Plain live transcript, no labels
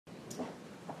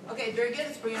Okay, very good.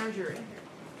 Let's bring our jury.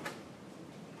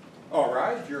 All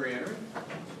right, jury entering.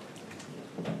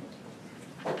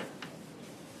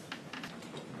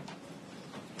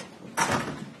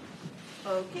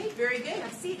 Okay, very good.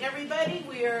 Have a seat, everybody.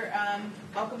 We are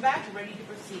welcome back. We're ready to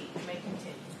proceed. You may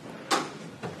continue.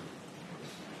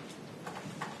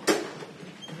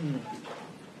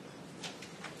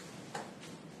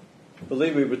 I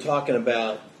believe we were talking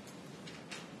about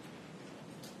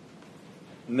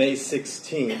May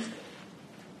 16th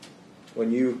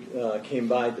when you came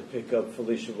by to pick up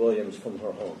Felicia Williams from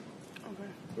her home. Okay.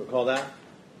 Recall that?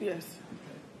 Yes.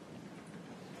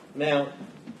 Now,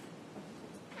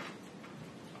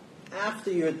 after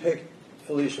you had picked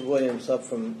Felicia Williams up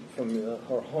from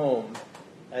her home,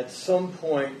 at some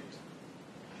point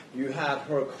you had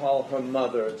her call her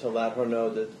mother to let her know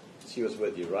that she was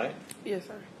with you, right? Yes,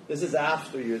 sir. This is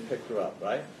after you had picked her up,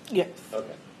 right? Yes.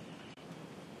 Okay.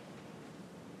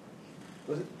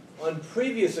 On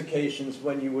previous occasions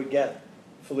when you would get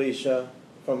Felicia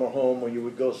from her home or you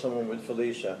would go somewhere with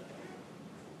Felicia,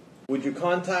 would you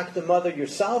contact the mother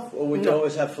yourself or would you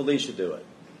always have Felicia do it?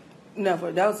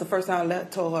 Never. That was the first time I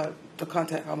told her to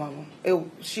contact her mama.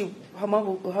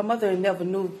 Her mother never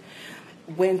knew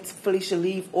when Felicia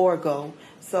leave or go.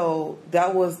 So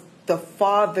that was the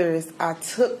farthest I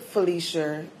took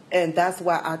Felicia, and that's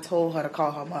why I told her to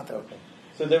call her mother. Okay.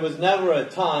 So there was never a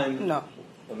time... No.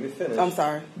 Let me finish. I'm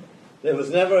sorry. There was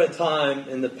never a time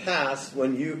in the past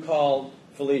when you called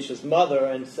Felicia's mother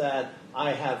and said,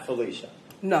 I have Felicia.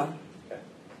 No. Okay.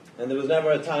 And there was never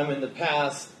a time in the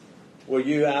past where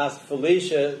you asked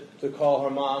Felicia to call her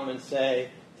mom and say,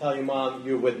 tell your mom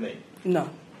you're with me. No.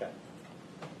 Okay.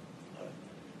 All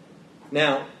right.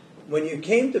 Now, when you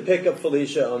came to pick up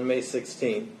Felicia on May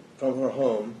 16th from her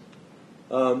home,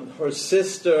 her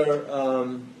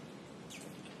sister...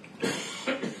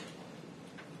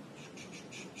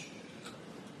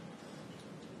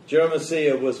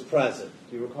 Jeremiah was present.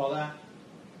 Do you recall that?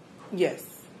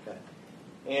 Yes. Okay.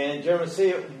 And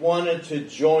Jeremiah wanted to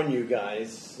join you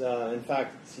guys. In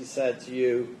fact, she said to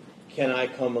you, can I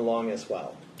come along as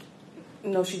well?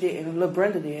 No, she didn't. Little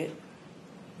Brenda did.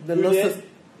 You did?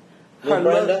 Little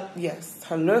Brenda? Yes.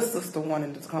 Her little sister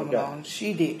wanted to come along.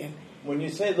 She didn't. When you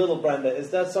say little Brenda, is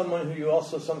that someone who you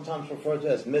also sometimes refer to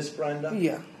as Miss Brenda?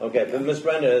 Yeah. Okay, but Miss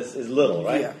Brenda is little,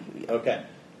 right? Yeah. Okay.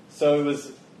 So it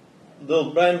was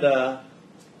little Brenda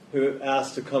who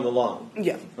asked to come along.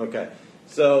 Yeah. Okay.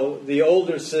 So the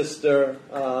older sister,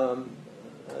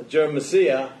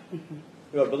 Jeremiah,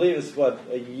 who I believe is,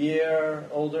 a year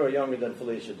older or younger than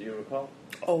Felicia, do you recall?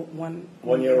 Oh,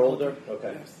 1 year older?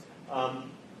 Okay. Yes.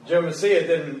 Jeremiah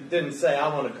didn't say, I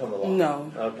want to come along.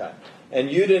 No. Okay.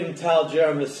 And you didn't tell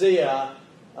Jeremiah,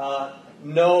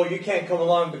 no, you can't come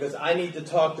along because I need to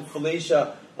talk to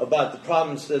Felicia about the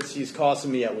problems that she's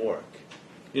causing me at work.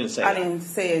 You didn't say that. I didn't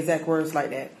say exact words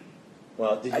like that.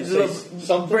 Well, did you say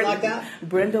something like that?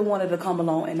 Brenda wanted to come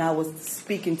along, and I was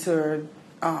speaking to her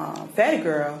fatty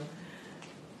girl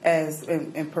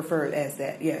and preferred as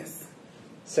that, yes.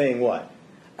 Saying what?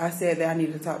 I said that I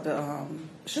needed to talk to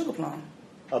Sugar Plum.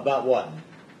 About what?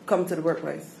 Come to the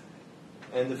workplace.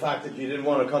 And the fact that you didn't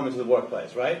want to come into the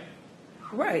workplace, right?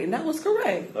 Right, and that was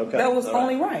correct. Okay. That was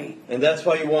only right. And that's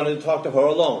why you wanted to talk to her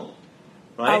alone,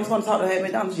 right? I was going to talk to her at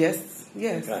McDonald's, yes.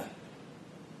 Yes. Okay.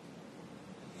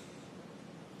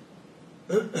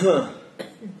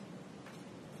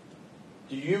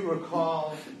 Do you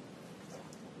recall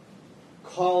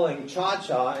calling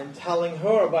Cha-Cha and telling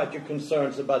her about your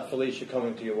concerns about Felicia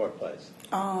coming to your workplace?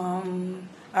 I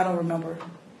don't remember.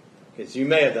 Okay, so you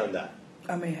may have done that.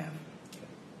 I may have.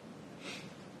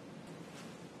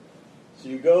 So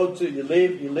you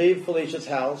leave Felicia's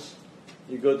house,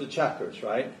 you go to Checkers,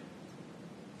 right?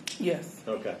 Yes.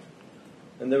 Okay.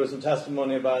 And there was some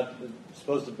testimony about it's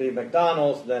supposed to be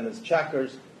McDonald's, then it's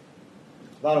Checkers.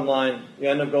 Bottom line, you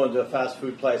end up going to a fast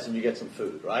food place and you get some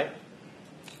food, right?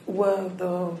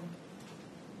 Well,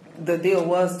 the deal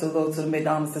was to go to the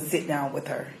McDonald's to sit down with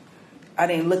her. I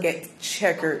didn't look at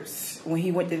Checkers. When we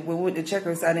went to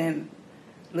Checkers, I didn't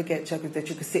look at Checkers that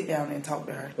you could sit down and talk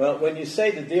to her. Well, when you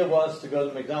say the deal was to go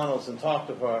to McDonald's and talk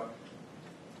to her,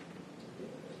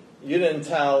 you didn't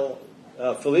tell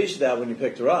Felicia that when you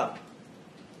picked her up.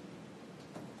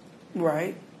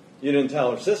 Right. You didn't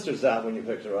tell her sisters that when you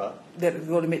picked her up. That to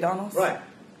go to McDonald's? Right.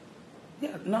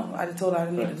 Yeah, no, I just told her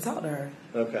I needed to talk to her.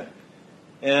 Okay.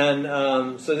 And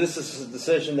so this is a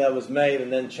decision that was made and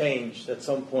then changed at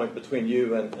some point between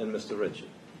you and Mr. Ritchie.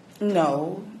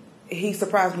 No. He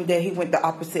surprised me that he went the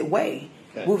opposite way.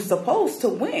 Okay. We were supposed to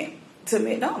went to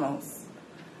McDonald's.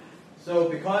 So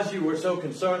because you were so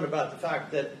concerned about the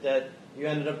fact that you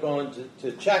ended up going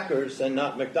to Checkers and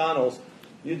not McDonald's,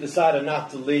 you decided not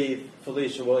to leave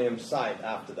Felicia Williams' site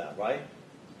after that, right?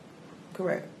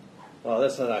 Correct. Well,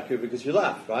 that's not accurate because you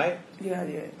left, right? Yeah, I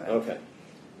did. Okay.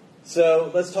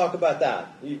 So let's talk about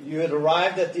that. You had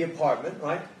arrived at the apartment,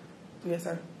 right? Yes,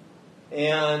 sir.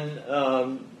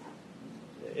 And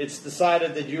it's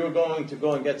decided that you were going to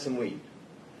go and get some weed.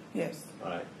 Yes. All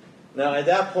right. Now, at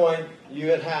that point, you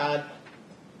had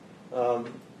a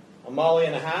Molly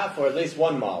and a half, or at least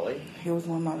one Molly. It was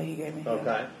one Molly he gave me.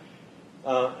 Okay.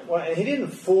 Well, and he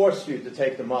didn't force you to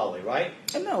take the Molly, right?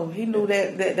 No, he knew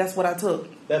that's what I took.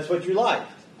 That's what you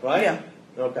liked, right? Yeah.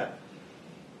 Okay.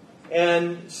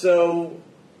 And so,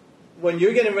 when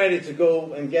you're getting ready to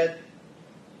go and get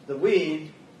the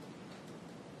weed,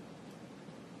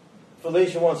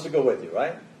 Felicia wants to go with you,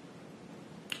 right?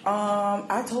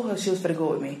 I told her she was going to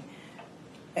go with me,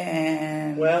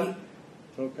 and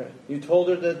okay. You told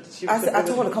her that she was. I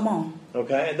told her to come on.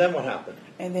 Okay, and then what happened?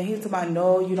 And then he told me,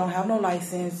 no, you don't have no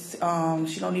license.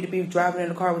 She don't need to be driving in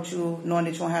the car with you, knowing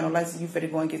that you don't have no license. You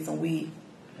finna go and get some weed.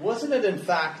 Wasn't it, in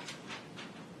fact,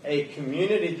 a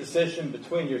community decision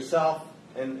between yourself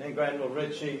and Granville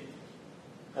Ritchie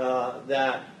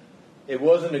that it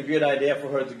wasn't a good idea for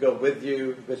her to go with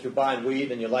you because you're buying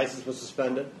weed and your license was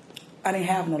suspended? I didn't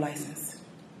have no license.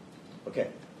 Okay.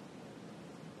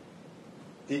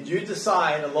 Did you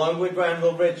decide, along with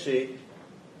Granville Ritchie,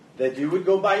 that you would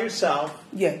go by yourself?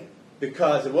 Yeah.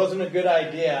 Because it wasn't a good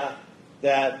idea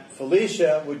that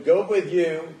Felicia would go with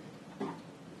you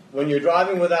when you're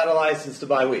driving without a license to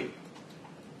buy weed?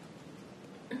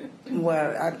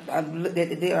 Well, I looked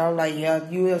at it. I was like, yeah,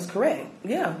 you is correct.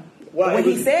 Yeah. Well, when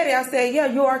he said it, I said, yeah,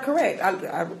 you are correct. I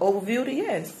overviewed it,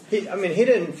 yes. He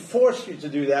didn't force you to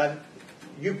do that.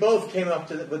 You both came up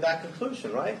with that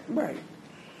conclusion, right? Right.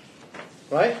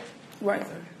 Right? Right,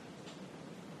 sir.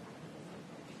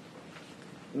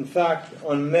 In fact,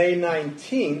 on May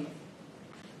 19th,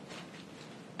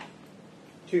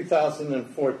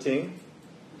 2014,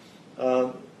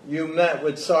 you met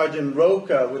with Sergeant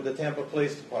Roca with the Tampa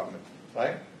Police Department,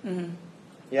 right? Mm-hmm.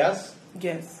 Yes?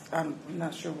 Yes. I'm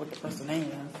not sure what the person's name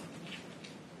is.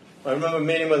 I remember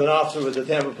meeting with an officer with the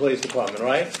Tampa Police Department,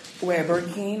 right? Where, at Burger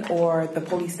King or the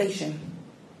police station?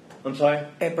 I'm sorry?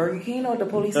 At Burger King or the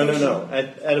police station? No.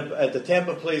 At the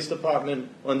Tampa Police Department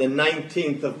on the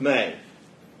 19th of May.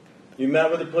 You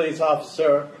met with the police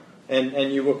officer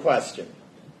and you were questioned.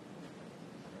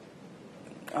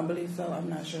 I believe so. I'm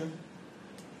not sure.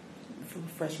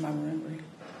 Refresh my memory.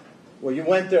 Well, you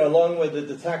went there along with a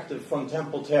detective from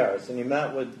Temple Terrace, and you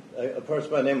met with a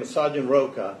person by the name of Sergeant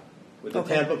Roca with the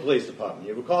Tampa Police Department.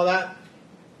 You recall that?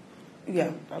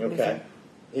 Yeah, I believe so. Okay.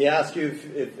 He asked you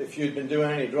if you'd been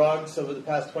doing any drugs over the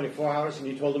past 24 hours, and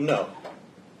you told him no.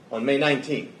 On May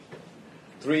 19th.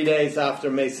 3 days after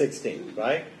May 16th,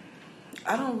 right?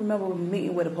 I don't remember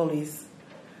meeting with the police.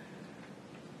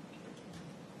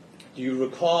 Do you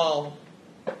recall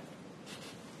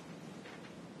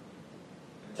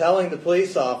telling the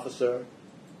police officer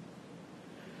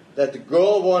that the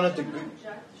girl wanted to...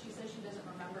 She says she doesn't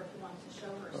remember. If he wants to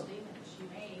show her a statement that she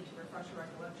made to refresh her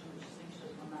recollection, but she thinks she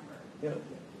doesn't remember.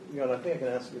 I think I can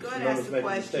ask you if Go she ahead and remembers ask the making the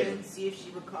question, statement. see if she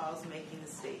recalls making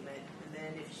the statement, and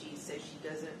then if she says she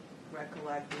doesn't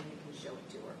recollect, then you can show it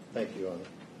to her. Thank you, Your Honor.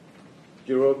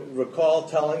 Do you recall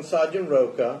telling Sergeant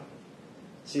Roca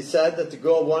she said that the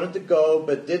girl wanted to go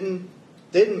but didn't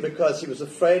because she was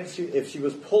afraid if she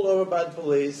was pulled over by the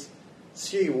police,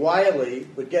 she, Wiley,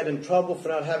 would get in trouble for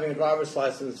not having a driver's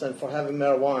license and for having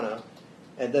marijuana.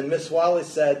 And then Miss Wiley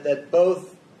said that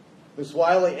both Miss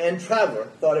Wiley and Trevor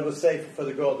thought it was safer for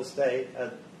the girl to stay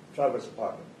at Trevor's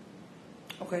apartment.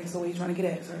 Okay, so what are you trying to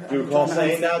get at, sir? Do you recall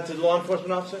saying that to the law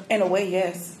enforcement officer? In a way,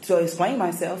 yes. To explain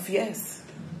myself, yes.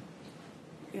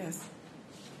 Yes.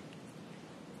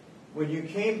 When you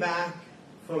came back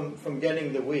from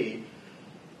getting the weed,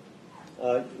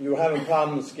 you were having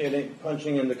problems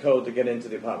punching in the code to get into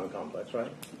the apartment complex,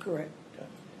 right? Correct.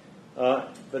 Okay.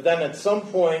 But then at some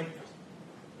point,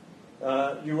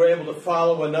 you were able to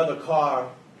follow another car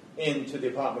into the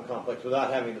apartment complex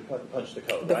without having to punch the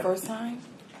code, The right? first time?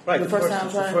 Right, the first time.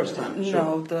 The first time,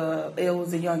 sure. No, it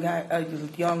was a young guy, a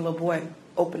young little boy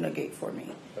opened the gate for me.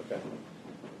 Okay.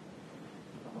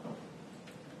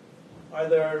 Are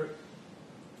there,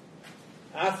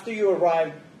 after you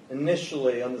arrived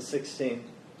initially on the 16th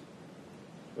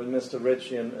with Mr.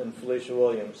 Ritchie and Felicia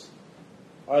Williams,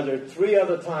 are there 3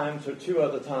 other times or 2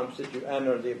 other times that you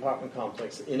entered the apartment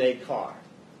complex in a car?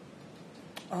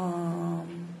 I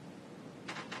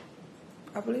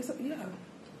believe so, yeah.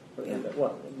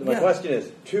 Well, my question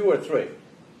is 2 or 3?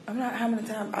 I'm not how many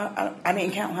times. I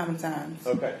didn't count how many times.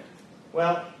 Okay.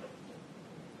 Well,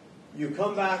 you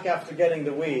come back after getting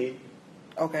the weed.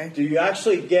 Okay. Do you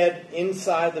actually get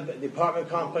inside the apartment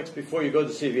complex before you go to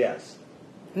CVS?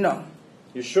 No.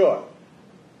 You sure?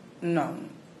 No.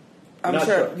 I'm Not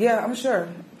sure. sure? Yeah, I'm sure.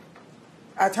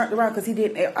 I turned around because he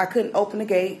didn't. I couldn't open the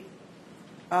gate.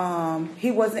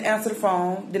 He wasn't answering the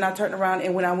phone. Then I turned around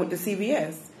and when I went to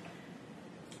CVS.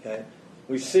 Okay.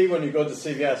 We see when you go to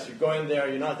CVS, you go in there,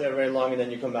 you're not there very long, and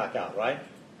then you come back out, right?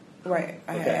 Right.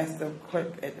 I had Okay. asked the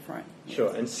clerk at the front.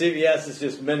 Sure. And CVS is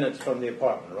just minutes from the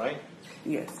apartment, right?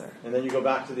 Yes, sir. And then you go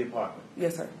back to the apartment.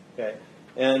 Yes, sir. Okay.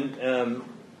 And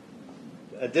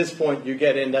at this point, you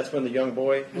get in. That's when the young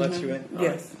boy lets you in? All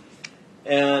Yes.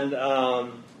 right. And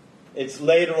it's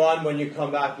later on when you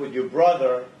come back with your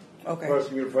brother, Okay. the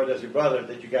person you referred to as your brother,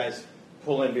 that you guys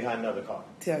pull in behind another car.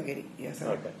 Tailgating. Yes, sir.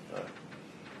 Okay. All right.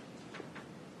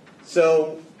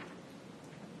 So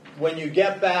when you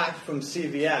get back from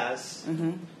CVS,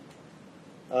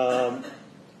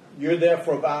 you're there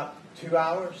for about 2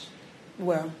 hours?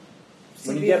 Well,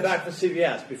 When you get back from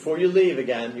CVS, before you leave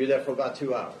again, you're there for about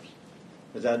 2 hours.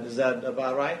 Is that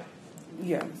about right?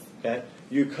 Yes. Okay.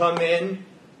 You come in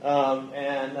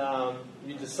and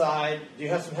you decide. Do you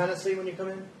have some Hennessy when you come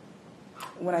in?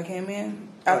 When I came in,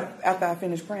 Right. after I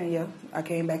finished praying, yeah, I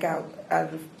came back out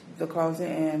of the closet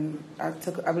and I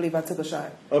believe I took a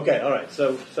shot. Okay. All right.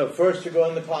 So first you go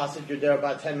in the closet. You're there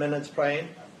about 10 minutes praying.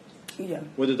 Yeah.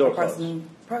 With the door closed.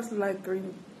 Approximately like 3,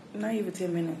 not even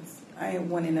 10 minutes. I ain't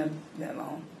went in there that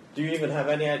long. Do you even have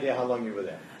any idea how long you were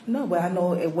there? No, but I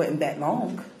know it wasn't that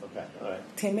long. Okay. All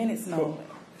right. 10 minutes, no.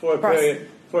 For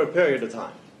a period of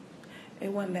time.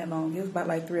 It wasn't that long. It was about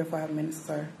like 3 or 5 minutes,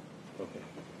 sir. Okay.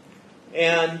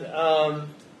 And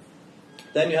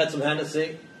then you had some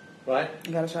Hennessy, right?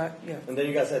 You got a shot? Yeah. And then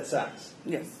you guys had sex.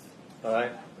 Yes. All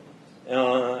right.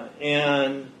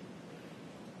 And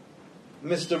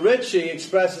Mr. Ritchie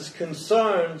expresses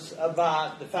concerns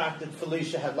about the fact that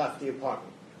Felicia had left the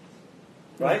apartment.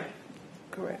 Right?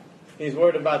 Correct. He's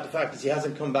worried about the fact that she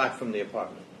hasn't come back from the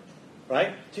apartment.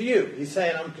 Right? To you. He's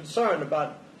saying, I'm concerned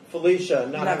about Felicia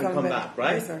not having come back.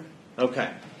 Right? Yes, sir. Okay.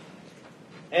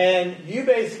 And you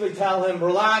basically tell him,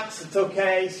 relax, it's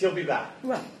okay, she'll be back.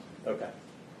 Right. Okay.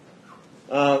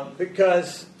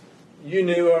 Because you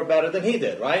knew her better than he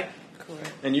did, right?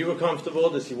 Correct. And you were comfortable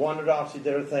that she wandered off, she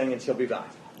did her thing, and she'll be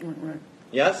back. Right.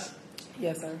 Yes?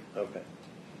 Yes, sir. Okay.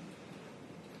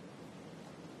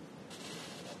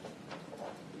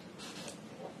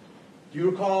 Do you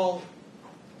recall,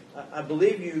 I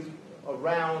believe you,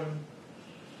 around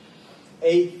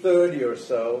 8:30 or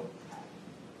so,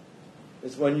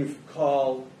 is when you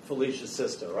called Felicia's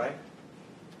sister, right?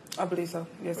 I believe so.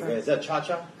 Yes, sir. Okay, is that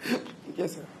Cha-Cha?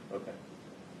 Yes, sir. Okay.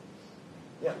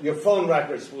 Yeah, your phone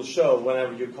records will show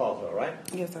whenever you called her, right?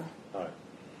 Yes, sir. All right.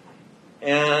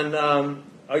 And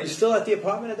are you still at the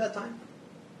apartment at that time?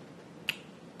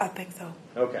 I think so.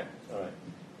 Okay, all right.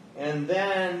 And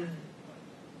then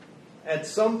at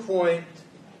some point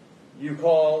you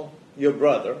call your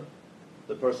brother,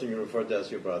 the person you referred to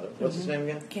as your brother. What's his name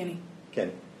again? Kenny.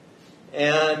 Kenny.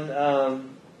 And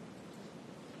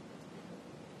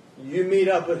you meet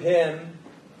up with him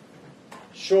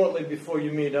shortly before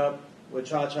you meet up with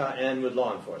Cha-Cha and with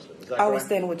law enforcement. Is that I was correct?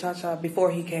 standing with Cha-Cha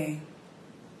before he came.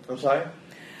 I'm sorry?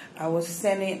 I was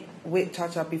standing with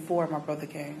Cha-Cha before my brother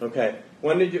came. Okay.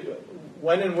 When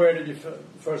and where did you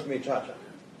first meet Cha-Cha?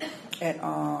 At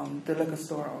the liquor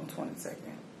store on 22nd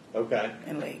Okay.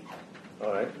 in Lake.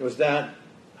 All right. Was that,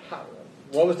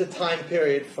 what was the time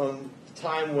period from the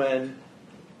time when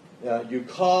you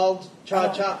called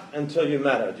Cha-Cha until you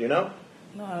met her? Do you know?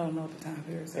 No, I don't know the time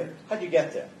period, sir. How'd you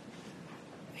get there?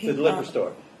 To the liquor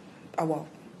store? I walked.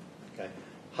 Okay.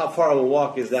 How far of a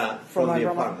walk is that from my the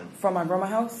grandma, apartment? From my grandma's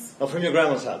house? Oh, from your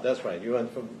grandma's house. That's right. You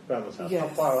went from grandma's house. Yes. How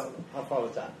far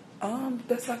was that?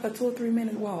 That's like a 2 or 3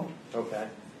 minute walk. Okay.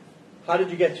 How did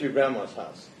you get to your grandma's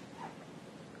house?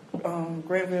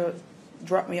 Granville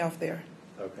dropped me off there.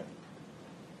 Okay.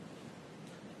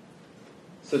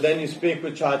 So then you speak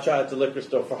with Cha-Cha at the liquor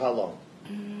store for how long?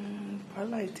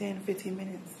 Probably like 10, 15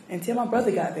 minutes. Until my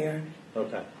brother got there.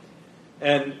 Okay.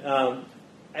 And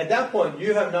at that point,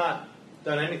 you have not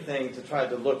done anything to try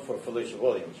to look for Felicia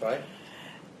Williams, right?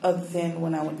 Other than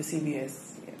when I went to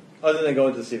CVS. Yeah. Other than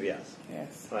going to CVS.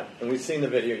 Yes. Right. And we've seen the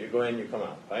video. You go in, you come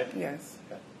out, right? Yes.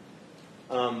 Okay.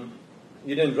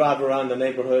 You didn't drive around the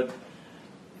neighborhood?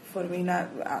 For me,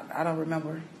 I don't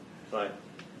remember. Right.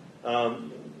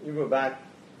 You were back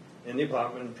in the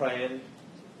apartment praying,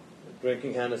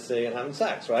 drinking Hennessy, and having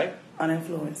sex, right?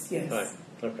 Uninfluenced, yes.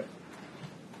 Right. Okay.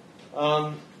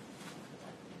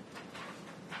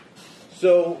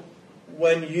 So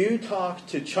when you talk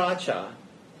to Cha-Cha,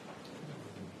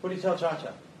 what do you tell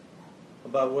Cha-Cha?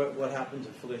 about what happened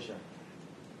to Felicia.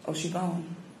 Oh, she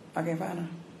gone. I can't find her.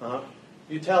 Uh-huh.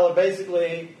 You tell her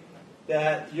basically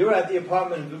that you're at the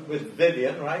apartment with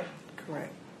Vivian, right?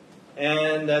 Correct.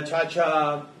 And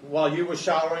Cha-Cha, while you were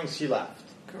showering, she left.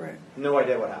 Correct. No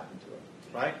idea what happened to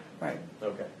her, right? Right.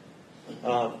 Okay.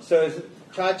 So is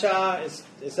Cha-Cha,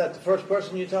 is that the first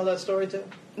person you tell that story to?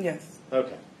 Yes.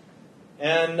 Okay.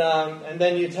 And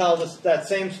then you tell that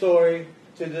same story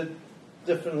to the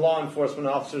different law enforcement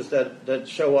officers that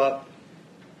show up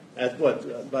at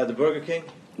by the Burger King?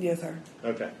 Yes, sir.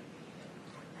 Okay.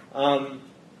 And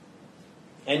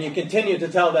you continue to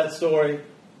tell that story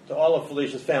to all of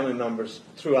Felicia's family members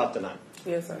throughout the night?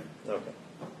 Yes, sir. Okay.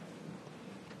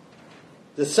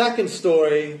 The second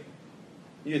story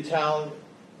you tell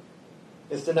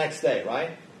is the next day,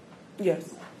 right?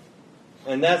 Yes.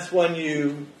 And that's when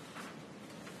you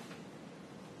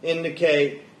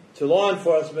indicate to law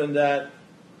enforcement that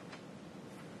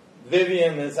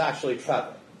Vivian is actually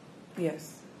Trevor.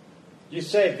 Yes. Do you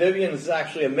say Vivian is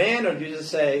actually a man, or do you just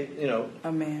say,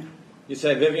 A man. you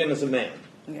say Vivian is a man?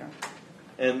 Yeah.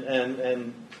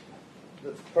 And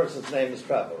the person's name is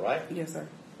Trevor, right? Yes, sir.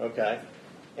 Okay.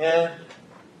 And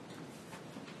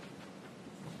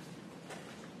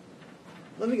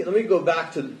let me go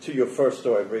back to your first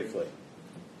story briefly.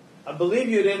 I believe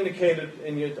you'd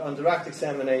indicated on direct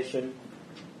examination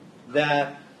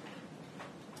that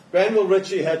Granville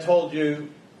Ritchie had told you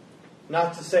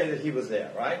not to say that he was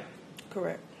there, right?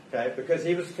 Correct. Okay, because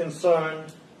he was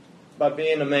concerned about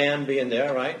being a man being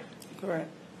there, right? Correct.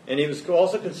 And he was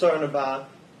also concerned about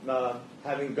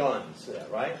having guns there,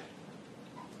 right?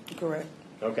 Correct.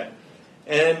 Okay.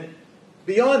 And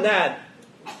beyond that,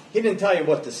 he didn't tell you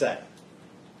what to say.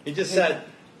 He just said,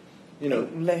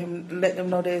 Let them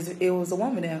know that it was a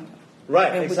woman there.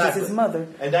 right, and exactly. Which is his mother.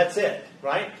 And that's it,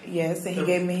 right? Yes, and he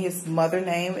gave me his mother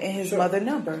name and his mother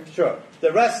number. Sure.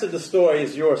 The rest of the story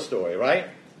is your story, right?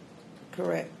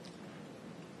 Correct.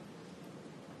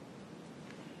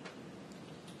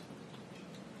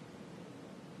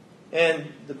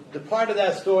 And the part of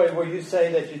that story where you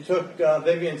say that you took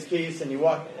Vivian's keys and you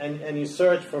walked and you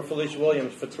searched for Felicia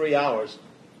Williams for 3 hours,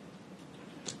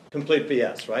 complete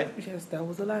BS, right? Yes, that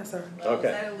was a lie, sir. Well, Okay.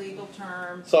 Is that a legal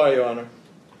term? Sorry, Your Honor.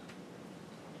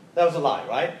 That was a lie,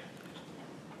 right?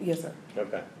 Yes, sir.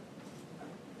 Okay.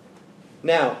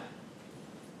 Now,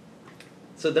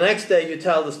 so the next day you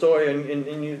tell the story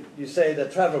and you say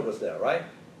that Trevor was there, right?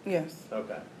 Yes.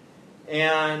 Okay.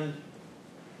 And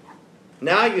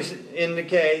now you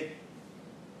indicate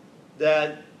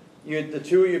that the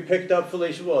two of you picked up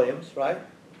Felicia Williams, right?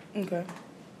 Okay.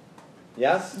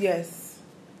 Yes? Yes.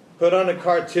 Put on a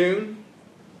cartoon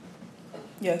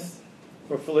Yes.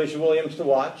 for Felicia Williams to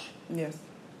watch. Yes.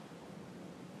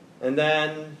 And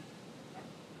then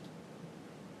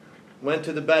went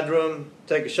to the bedroom,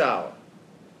 take a shower,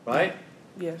 right?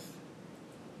 Yes.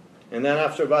 And then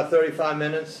after about 35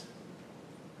 minutes,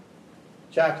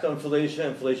 checked on Felicia,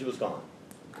 and Felicia was gone.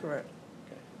 Correct.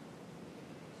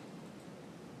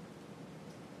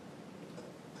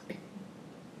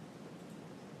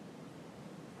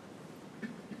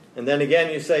 And then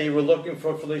again, you say you were looking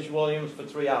for Felicia Williams for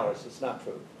 3 hours. It's not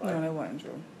true, right? No, that wasn't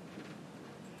true.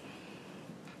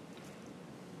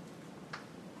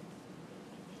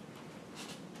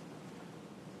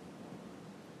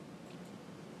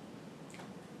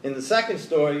 In the second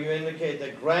story, you indicate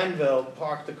that Granville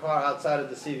parked the car outside of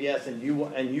the CVS, and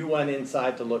you went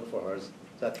inside to look for her. Is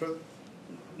that true?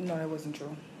 No, that wasn't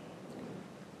true.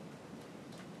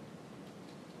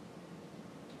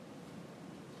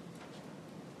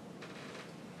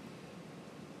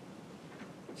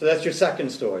 So that's your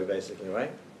second story, basically,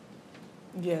 right?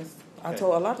 Yes. I Okay.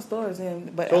 told a lot of stories,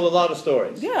 but Told a lot of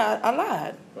stories. yeah, I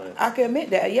lied. Right. I can admit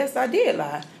that. Yes, I did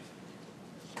lie.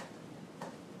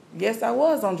 Yes, I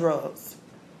was on drugs.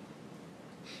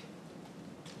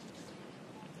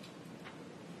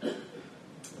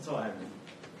 That's all I have.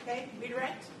 Okay,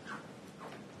 redirect.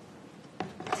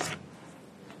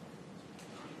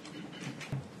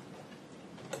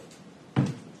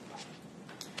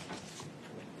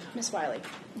 Miss Wiley,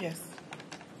 Yes.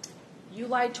 you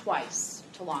lied twice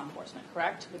to law enforcement,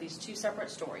 correct? With these two separate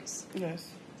stories. Yes.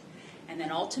 And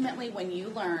then ultimately, when you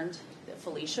learned that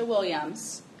Felicia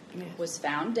Williams Yes. was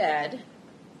found dead,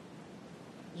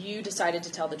 you decided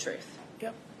to tell the truth.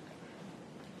 Yep.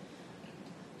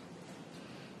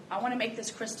 I want to make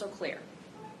this crystal clear.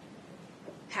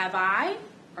 Have I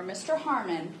or Mr.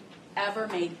 Harmon ever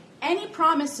made any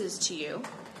promises to you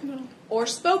No. or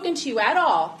spoken to you at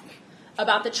all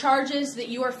about the charges that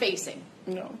you are facing?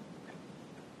 No.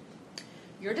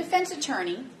 Your defense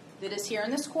attorney that is here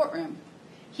in this courtroom,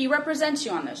 he represents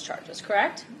you on those charges,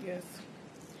 correct? Yes.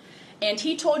 And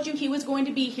he told you he was going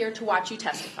to be here to watch you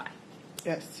testify.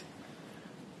 Yes.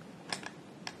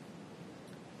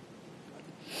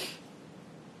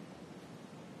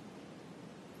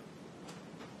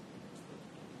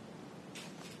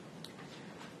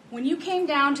 When you came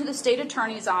down to the state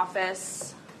attorney's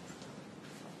office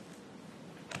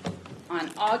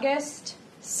on August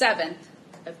 7th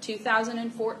of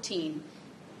 2014,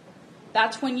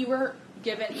 that's when you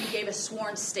gave a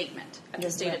sworn statement at the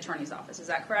Yes, state ma'am. attorney's office. Is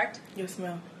that correct? Yes,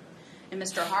 ma'am. And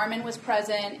Mr. Harmon was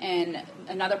present and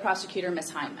another prosecutor, Ms.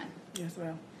 Hyman. Yes,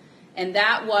 ma'am. And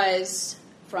that was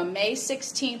from May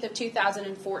 16th of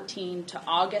 2014 to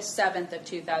August 7th of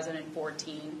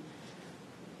 2014,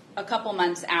 a couple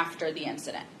months after the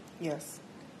incident. Yes.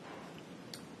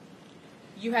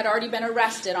 You had already been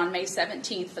arrested on May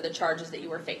 17th for the charges that you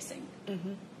were facing.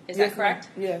 Mm-hmm. Is Yes, that correct?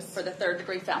 ma'am. Yes. For the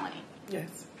third-degree felony.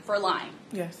 Yes. For lying.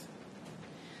 Yes.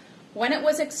 When it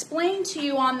was explained to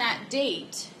you on that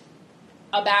date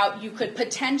about you could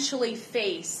potentially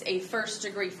face a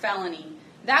first-degree felony,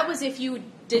 that was if you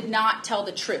did not tell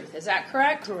the truth. Is that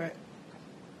correct? Correct.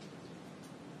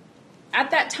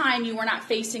 At that time, you were not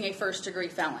facing a first-degree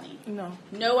felony. No.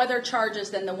 No other charges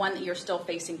than the one that you're still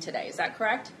facing today. Is that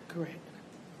correct? Correct.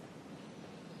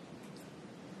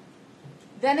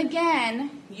 Then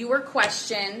again, you were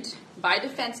questioned by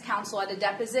defense counsel at a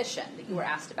deposition that you were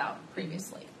asked about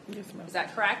previously. Yes, ma'am. Is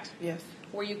that correct? Yes.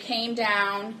 Where you came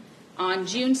down on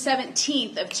June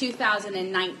 17th of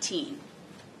 2019.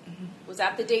 Was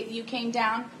that the date that you came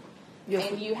down? Yes.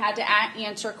 And you had to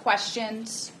answer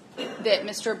questions that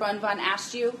Mr. Bunvan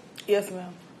asked you? Yes,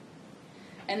 ma'am.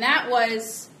 And that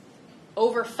was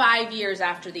over 5 years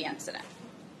after the incident.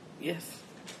 Yes.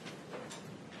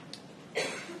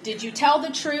 Did you tell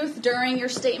the truth during your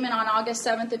statement on August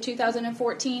 7th of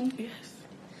 2014? Yes.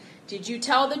 Did you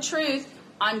tell the truth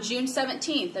on June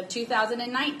 17th of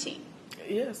 2019?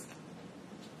 Yes.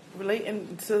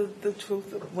 Relating to the truth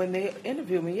when they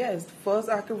interviewed me, yes. Far as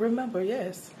I can remember,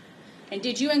 yes. And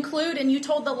did you include, and you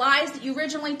told the lies that you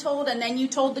originally told, and then you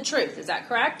told the truth? Is that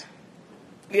correct?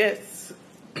 Yes.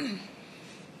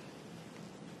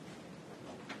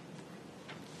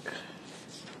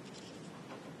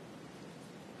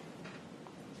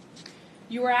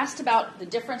 You were asked about the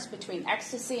difference between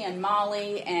ecstasy and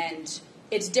Molly, and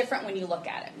it's different when you look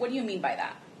at it. What do you mean by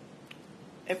that?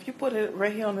 If you put it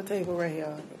right here on the table, right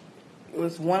here, it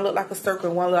was one look like a circle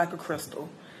and one look like a crystal.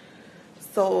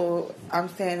 So I'm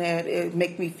saying that it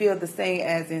make me feel the same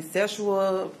as in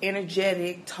sexual,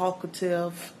 energetic,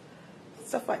 talkative,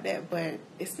 stuff like that. But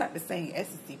it's not the same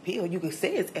ecstasy pill. You could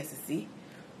say it's ecstasy.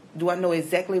 Do I know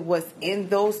exactly what's in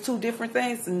those two different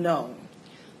things? No.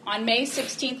 On May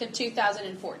 16th of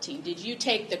 2014, did you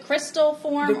take the crystal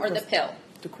form or the pill?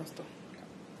 The crystal.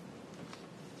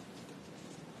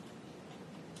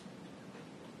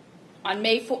 On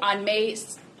May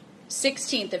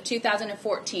 16th of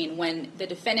 2014, when the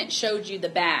defendant showed you the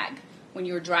bag when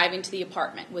you were driving to the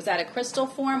apartment, was that a crystal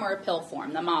form or a pill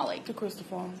form, the Molly? The crystal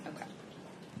form. Okay.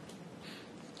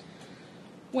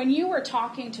 When you were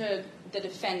talking to the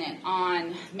defendant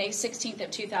on May 16th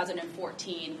of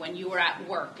 2014, when you were at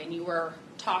work and you were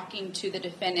talking to the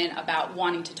defendant about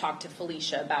wanting to talk to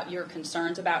Felicia about your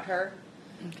concerns about her,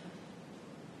 Okay.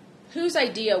 whose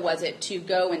idea was it to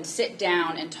go and sit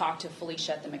down and talk to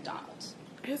Felicia at the McDonald's?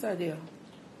 His idea.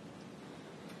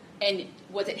 And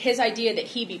was it his idea that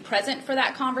he be present for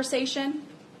that conversation?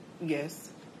 Yes.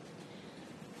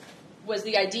 Was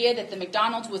the idea that the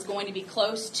McDonald's was going to be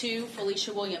close to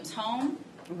Felicia Williams' home?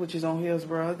 Which is on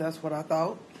Hillsborough. That's what I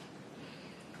thought.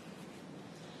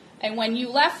 And when you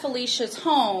left Felicia's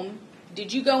home,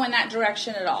 did you go in that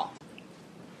direction at all?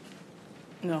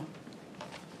 No.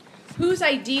 Whose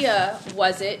idea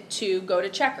was it to go to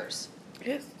Checkers?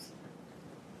 His.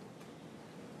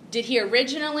 Did he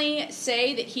originally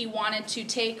say that he wanted to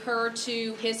take her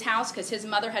to his house because his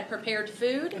mother had prepared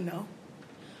food? No.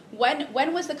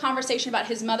 When was the conversation about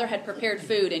his mother had prepared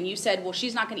food and you said, well,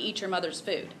 she's not going to eat your mother's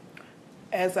food?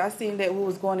 As I seen that we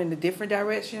was going in a different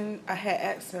direction, I had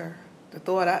asked her to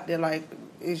throw it out there like,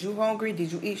 is you hungry?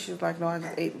 Did you eat? She was like, no, I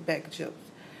just ate a bag of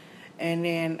chips. And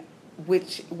then,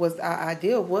 which was our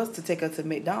idea was to take her to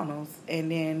McDonald's. And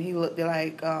then he looked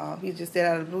like, he just said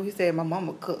out of the blue, he said, my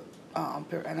mama cooked.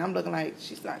 And I'm looking like,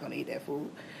 she's not going to eat that food.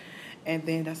 And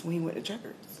then that's when he went to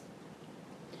Checkers.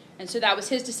 And so that was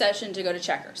his decision to go to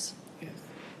Checkers. Yes.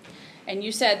 And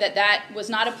you said that that was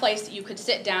not a place that you could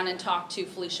sit down and talk to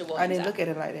Felicia Williams I didn't look at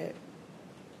it like that.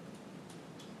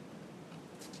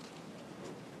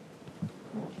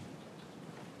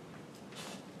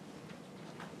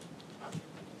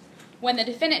 When the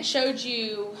defendant showed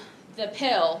you the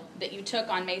pill that you took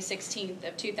on May 16th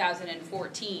of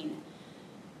 2014,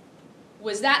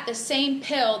 was that the same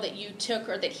pill that you took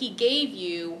or that he gave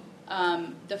you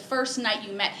the first night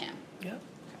you met him? Yep.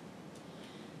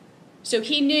 So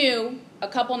he knew a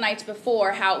couple nights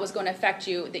before how it was going to affect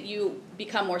you, that you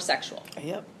become more sexual.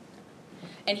 Yep.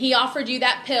 And he offered you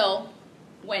that pill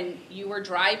when you were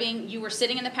driving, you were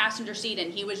sitting in the passenger seat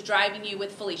and he was driving you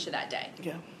with Felicia that day.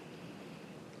 Yeah.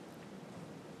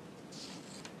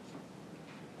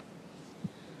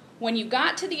 When you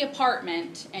got to the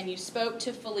apartment and you spoke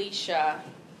to Felicia,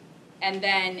 and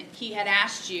then he had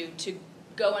asked you to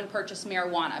go and purchase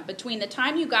marijuana, between the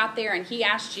time you got there and he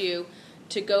asked you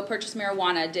to go purchase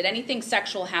marijuana, did anything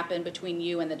sexual happen between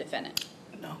you and the defendant?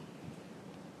 No.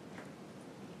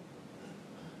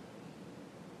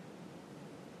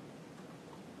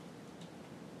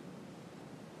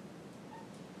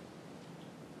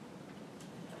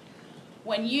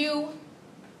 When you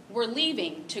were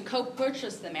leaving to go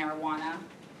purchase the marijuana,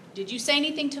 did you say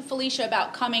anything to Felicia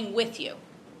about coming with you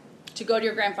to go to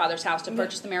your grandfather's house to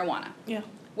purchase the marijuana? Yeah.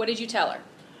 What did you tell her?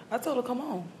 I told her, come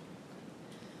on.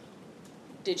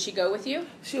 Did she go with you?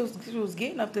 She was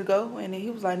getting up to go, and then he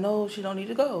was like, no, she don't need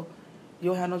to go. You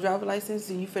don't have no driver license,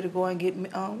 and you finna go and get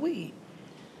weed.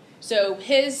 So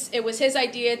it was his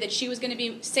idea that she was going to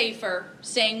be safer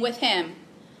staying with him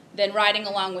than riding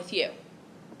along with you.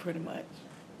 Pretty much.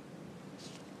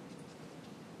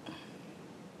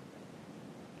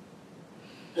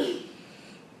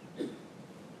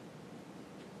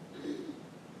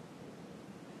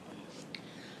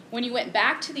 When you went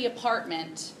back to the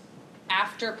apartment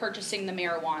after purchasing the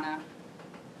marijuana,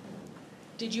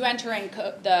 did you enter in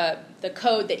the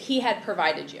code that he had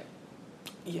provided you?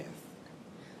 Yes.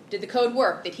 Did the code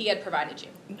work that he had provided you?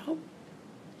 Nope.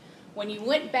 When you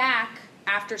went back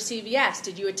after CVS,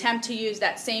 did you attempt to use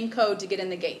that same code to get in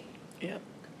the gate? Yep.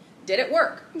 Did it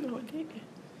work? No, it didn't.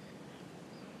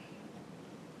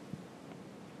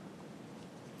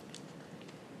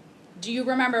 Do you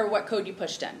remember what code you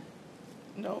pushed in?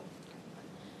 No.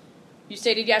 You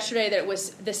stated yesterday that it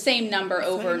was the same number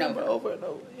over and over. Over and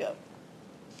over, yep.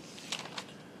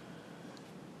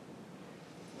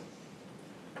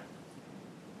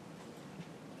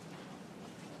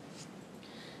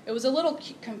 It was a little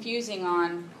confusing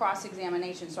on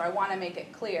cross-examination, so I want to make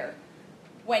it clear.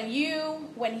 When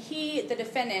the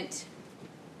defendant,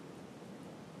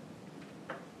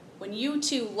 when you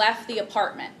two left the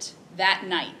apartment that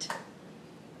night,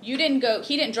 he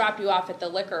didn't drop you off at the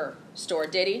liquor store,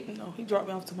 did he? No, he dropped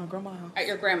me off to my grandma's house. At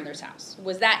your grandmother's house.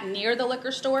 Was that near the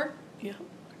liquor store? Yeah.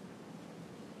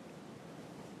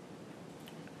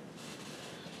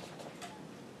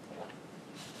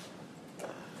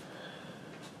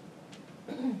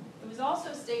 It was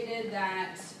also stated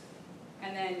that,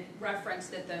 and then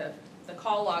referenced that the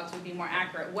call logs would be more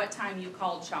accurate, what time you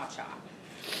called Cha-Cha.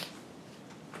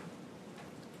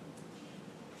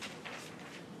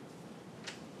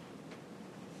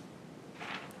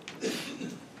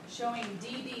 Showing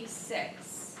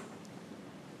DD6.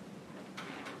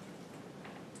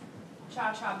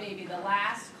 Cha-Cha Baby, the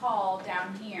last call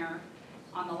down here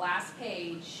on the last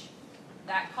page,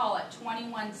 that call at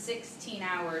 21:16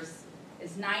 hours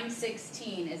is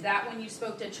 9:16. Is that when you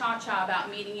spoke to Cha-Cha about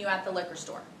meeting you at the liquor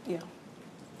store? Yeah.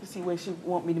 To see where she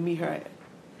want me to meet her at.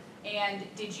 And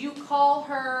did you call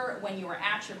her when you were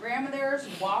at your grandmother's,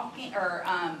 walking, or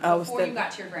before you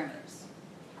got to your grandmother's?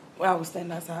 Well, I was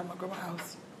standing outside my grandma's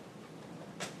house.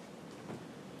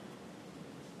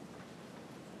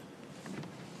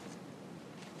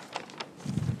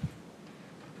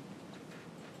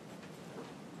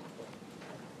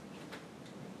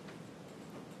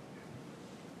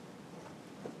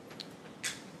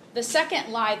 The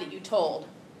second lie that you told,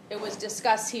 it was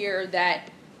discussed here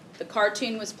that the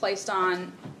cartoon was placed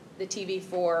on the TV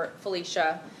for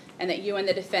Felicia and that you and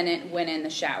the defendant went in the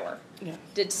shower. Yeah.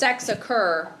 Did sex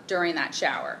occur during that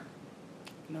shower?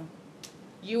 No.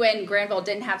 You and Granville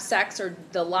didn't have sex, or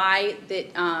the lie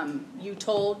that you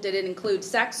told, did it include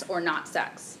sex or not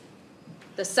sex?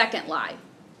 The second lie,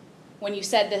 when you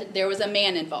said that there was a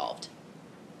man involved.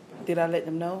 Did I let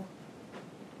them know?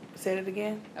 Say it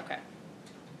again? Okay.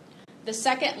 The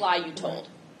second lie you told,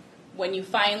 when you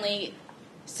finally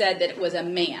said that it was a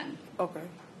man. Okay.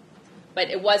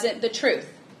 But it wasn't the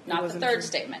truth, not the third true.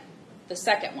 statement. The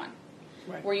second one,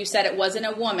 Right. where you said it wasn't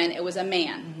a woman, it was a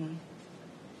man. Mm-hmm.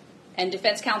 And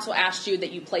defense counsel asked you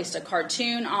that you placed a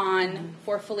cartoon on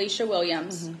for Felicia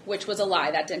Williams, which was a lie.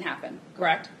 That didn't happen,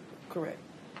 correct? Correct.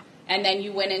 And then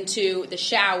you went into the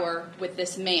shower with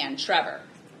this man, Trevor.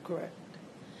 Correct.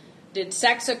 Did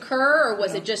sex occur, or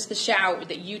was No. it just the shower,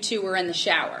 that you two were in the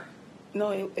shower?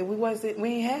 No, we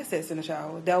ain't had sex in the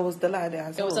shower. That was the lie that I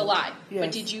told. It was a lie. Yes.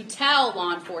 But did you tell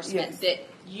law enforcement Yes. that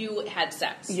you had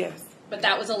sex? Yes. But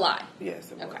that was a lie?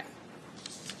 Yes, it was. Okay.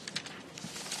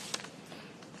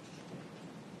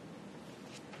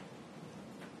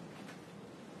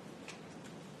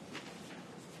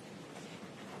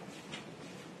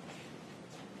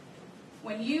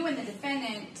 When you and the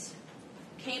defendant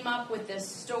came up with this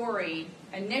story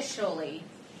initially,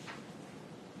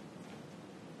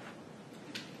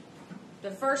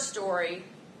 the first story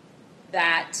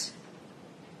that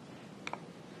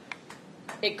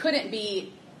it couldn't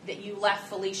be that you left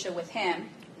Felicia with him,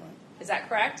 is that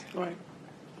correct? Right.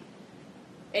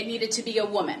 It needed to be a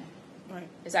woman. Right.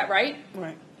 Is that right?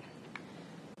 Right.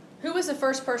 Who was the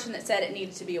first person that said it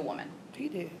needed to be a woman? He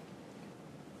did.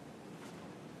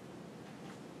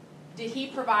 Did he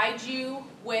provide you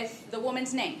with the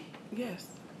woman's name? Yes.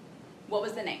 What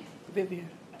was the name? Vivian.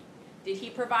 Did he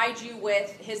provide you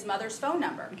with his mother's phone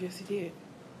number? Yes, he did.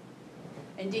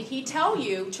 And did he tell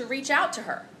you to reach out to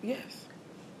her? Yes.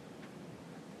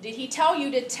 Did he tell you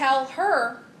to tell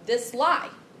her this lie?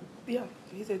 Yeah.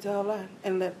 He said tell her lie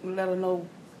and let her know.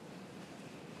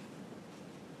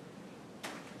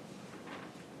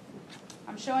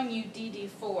 I'm showing you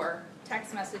DD4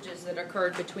 text messages that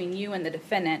occurred between you and the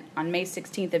defendant on May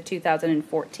 16th of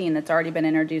 2014 that's already been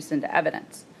introduced into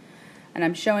evidence. And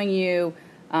I'm showing you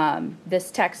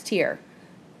this text here.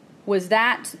 Was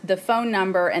that the phone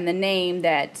number and the name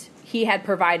that he had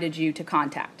provided you to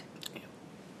contact?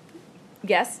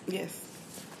 Yes? Yes.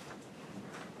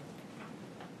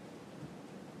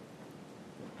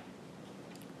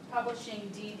 Publishing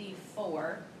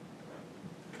DD4.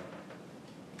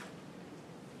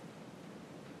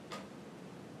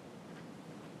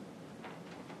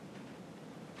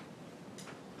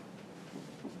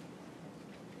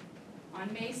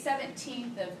 On May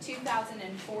 17th of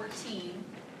 2014,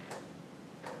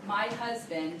 my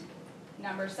husband,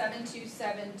 number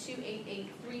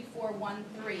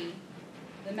 727-288-3413,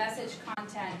 the message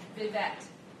content, Vivette,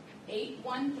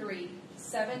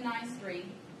 813-793.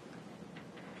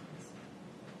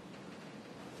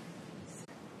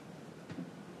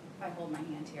 If I hold my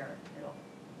hand here,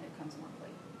 it comes more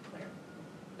clear.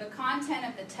 The content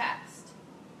of the text,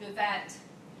 Vivette,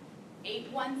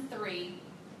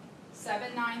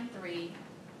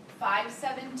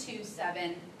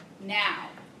 813-793-5727, now.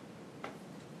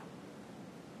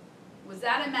 Was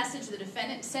that a message the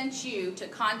defendant sent you to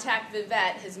contact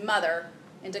Vivette, his mother,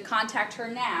 and to contact her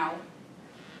now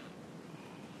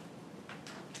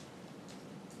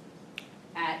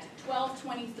at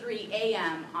 12:23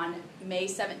 a.m. on May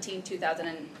 17,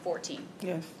 2014?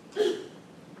 Yes.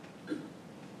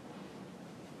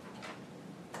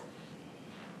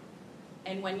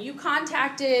 And when you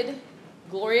contacted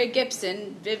Gloria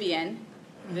Gibson,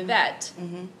 Vivette,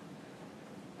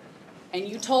 and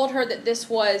you told her that this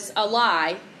was a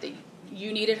lie that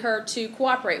you needed her to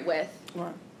cooperate with,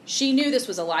 Right. she knew this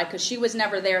was a lie because she was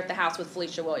never there at the house with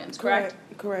Felicia Williams, correct?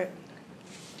 Correct.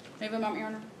 May I have a moment, Your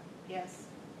Honor? Yes.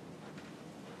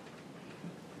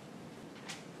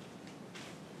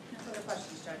 No further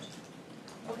questions, Judge.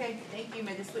 Okay, thank you.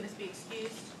 May this witness be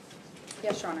excused?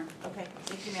 Yes, Your Honor. Okay,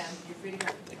 thank you, ma'am. You're free to go.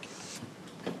 Thank you.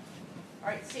 All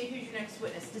right, Steve, who's your next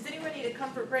witness? Does anyone need a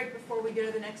comfort break before we go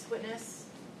to the next witness?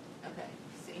 Okay,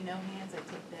 seeing no hands, I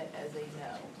take that as a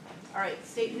no. All right,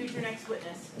 state who's your next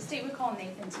witness. The state would call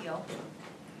Nathan Teel.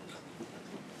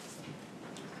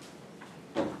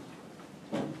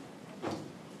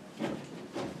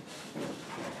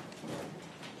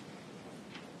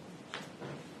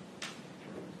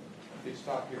 Please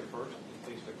stop here first.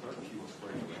 Please the clerk, she will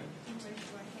swear you in. Raise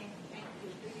your right hand. Thank you.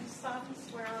 Do you solemnly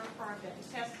swear or affirm that the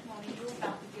testimony you're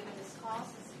about to give in this cause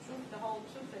is the truth, the whole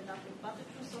truth, and nothing but the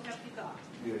truth, so help you God?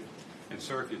 Good. And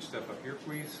sir, if you'd step up here,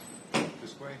 please,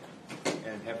 this way,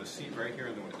 and have a seat right here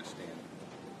in the witness stand.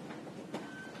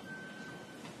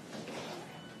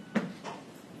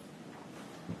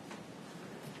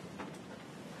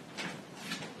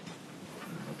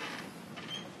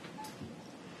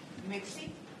 You may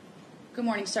proceed. Good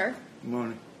morning, sir. Good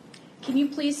morning. Can you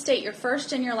please state your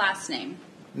first and your last name?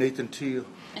 Nathan Teel,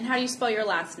 And how do you spell your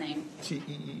last name?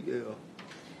 Teel.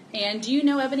 And do you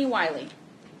know Eboni Wiley?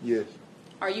 Yes,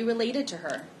 Are you related to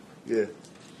her? yes,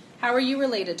 How are you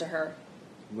related to her?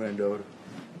 granddaughter.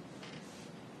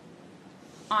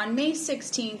 On May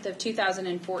 16th of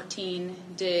 2014,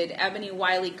 did Eboni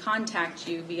Wiley contact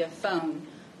you via phone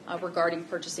regarding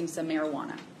purchasing some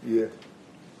marijuana? Yes.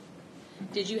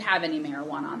 Did you have any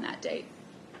marijuana on that date?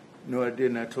 No, I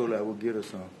didn't. I told her I would get her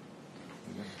some.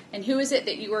 And who is it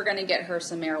that you were going to get her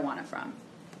some marijuana from?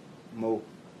 Moe.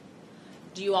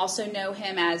 Do you also know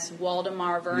him as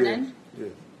Waldemar Vernon? Yes.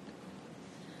 Yes.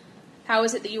 How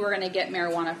is it that you were going to get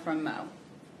marijuana from Moe?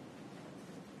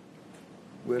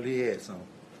 Well, he had some.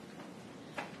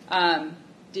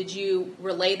 Did you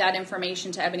relay that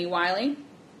information to Eboni Wiley?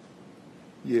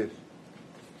 Yes.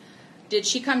 Did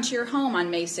she come to your home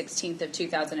on May 16th of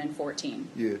 2014?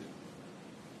 Yes.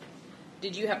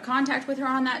 Did you have contact with her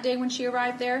on that day when she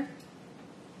arrived there?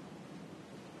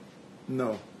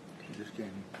 No. She just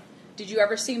came. Did you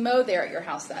ever see Moe there at your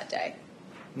house that day?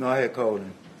 No, I had called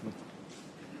him.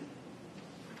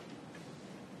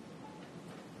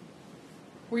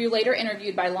 Were you later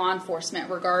interviewed by law enforcement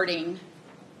regarding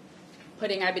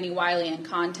putting Eboni Wiley in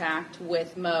contact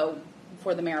with Moe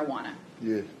for the marijuana?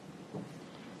 Yes.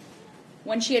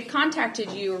 When she had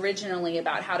contacted you originally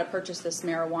about how to purchase this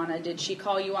marijuana, did she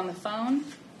call you on the phone?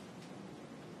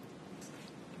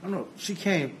 I don't know. She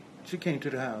came to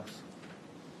the house.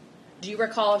 Do you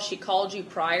recall if she called you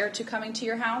prior to coming to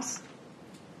your house?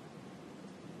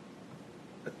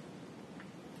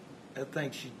 I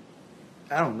think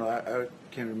I don't know. I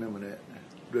can't remember that.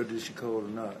 Whether she called or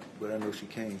not, but I know she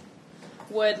came.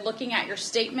 Would looking at your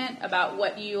statement about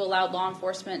what you allowed law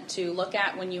enforcement to look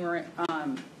at when you were,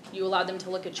 you allowed them to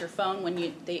look at your phone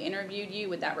when they interviewed you,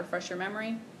 would that refresh your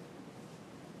memory?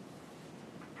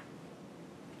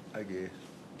 I guess.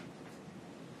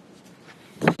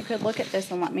 You could look at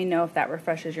this and let me know if that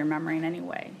refreshes your memory in any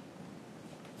way.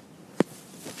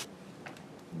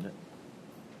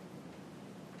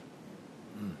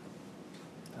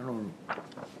 I don't.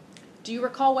 Do you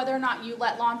recall whether or not you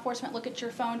let law enforcement look at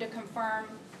your phone to confirm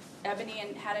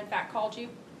Eboni had in fact called you?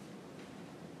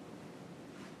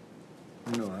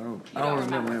 No, I don't. You I don't don't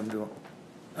remember him doing.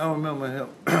 I don't remember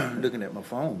him looking at my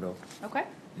phone though. Okay.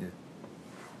 Yeah.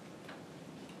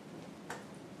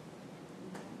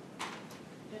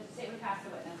 Just say we pass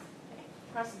the witness.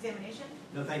 Cross-examination?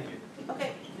 No, thank you.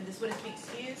 Okay, did this witness be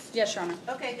excused? Yes, Your Honor.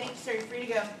 Okay, thank you, sir, you're free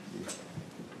to go. All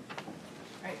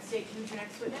right, state, who's your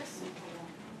next witness?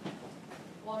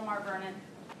 Waldemar Vernon.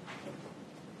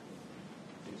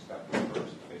 Please stop here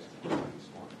first, basically,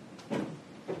 sworn.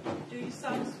 Do you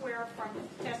solemnly swear from the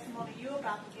testimony you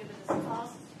about to give in this cause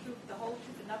is the truth, the whole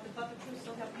truth, and nothing but the truth,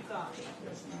 so help you God?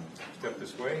 Yes, ma'am. Step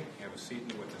this way, have a seat in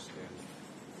the witness stand.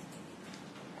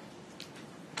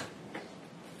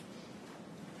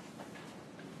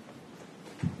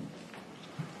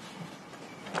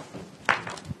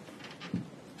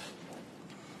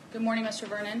 Good morning, Mr.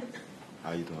 Vernon.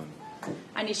 How you doing?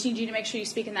 I just need you to make sure you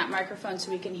speak in that microphone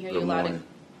so we can hear you Good morning.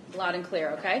 loud and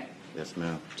clear, okay? Yes,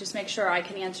 ma'am. Just make sure I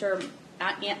can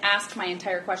ask my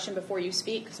entire question before you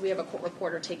speak, because we have a court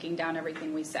reporter taking down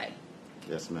everything we say.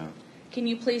 Yes, ma'am. Can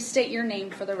you please state your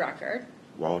name for the record?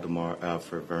 Waldemar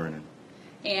Alfred Vernon.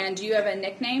 And do you have a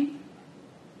nickname?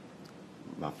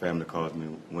 My family calls me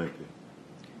Wimpy.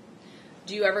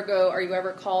 Are you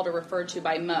ever called or referred to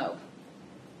by Moe?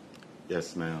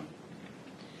 Yes, ma'am.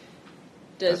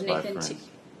 Does That's my friends.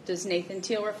 Does Nathan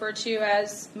Teel refer to you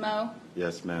as Moe?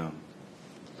 Yes, ma'am.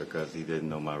 Because he didn't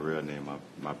know my real name.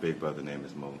 My big brother name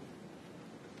is Moe.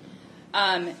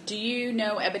 Do you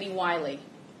know Eboni Wiley?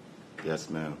 Yes,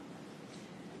 ma'am.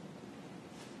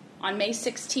 On May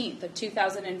 16th of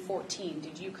 2014,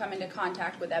 did you come into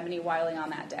contact with Eboni Wiley on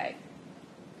that day?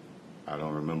 I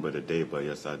don't remember the day, but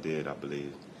yes, I did, I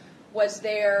believe.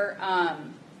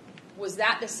 Was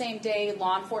that the same day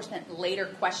law enforcement later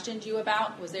questioned you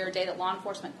about? Was there a day that law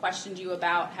enforcement questioned you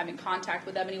about having contact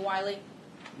with Eboni Wiley?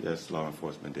 Yes, law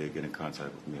enforcement did get in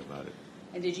contact with me about it.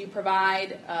 And did you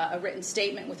provide a written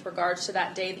statement with regards to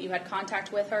that day that you had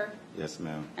contact with her? Yes,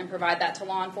 ma'am. And provide that to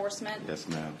law enforcement? Yes,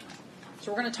 ma'am.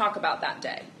 So we're going to talk about that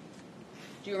day.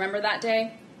 Do you remember that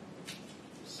day?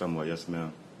 Somewhat, yes,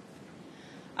 ma'am.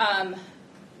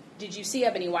 Did you see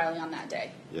Eboni Wiley on that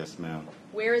day? Yes, ma'am.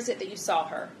 Where is it that you saw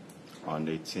her? On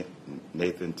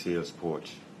Nathan Teel's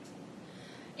porch.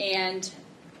 And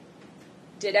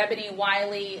did Eboni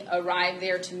Wiley arrive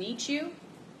there to meet you?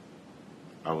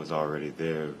 I was already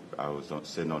there. I was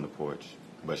sitting on the porch,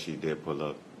 but she did pull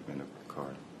up in a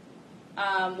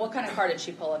car. What kind of car did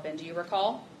she pull up in? Do you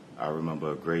recall? I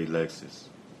remember a gray Lexus.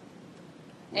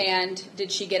 And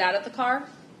did she get out of the car?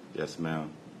 Yes,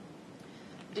 ma'am.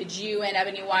 Did you and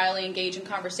Eboni Wiley engage in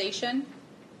conversation?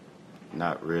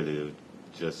 Not really,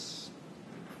 just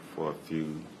for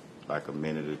a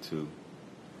minute or two.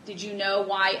 Did you know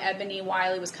why Eboni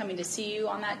Wiley was coming to see you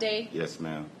on that day? Yes,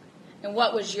 ma'am. And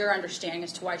what was your understanding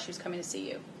as to why she was coming to see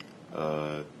you?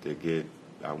 To get,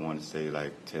 I want to say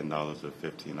like $10 or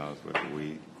 $15 worth of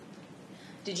weed.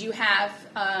 Did you have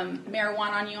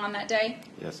marijuana on you on that day?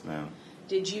 Yes, ma'am.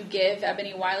 Did you give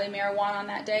Eboni Wiley marijuana on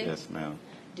that day? Yes, ma'am.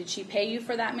 Did she pay you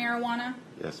for that marijuana?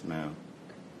 Yes, ma'am.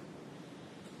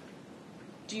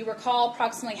 Do you recall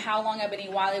approximately how long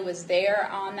Eboni Wiley was there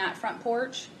on that front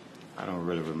porch? I don't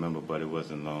really remember, but it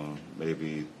wasn't long.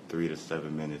 Maybe 3 to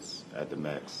 7 minutes at the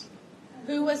max.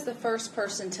 Who was the first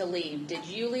person to leave? Did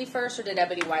you leave first or did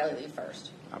Eboni Wiley leave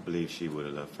first? I believe she would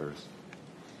have left first.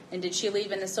 And did she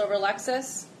leave in the silver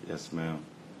Lexus? Yes, ma'am.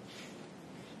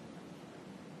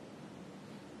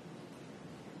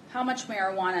 How much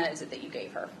marijuana is it that you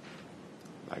gave her?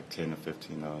 Like $10 to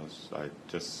 $15, like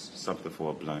just something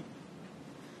for a blunt.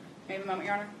 Maybe a moment,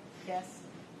 Your Honor. Yes.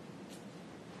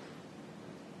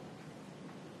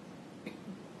 No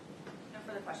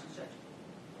further questions, Judge.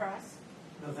 Cross?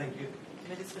 No, thank you.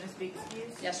 Minutes going to be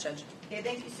excused? Yes, Judge. Okay,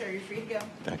 thank you, sir. You're free to go.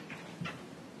 Thank you.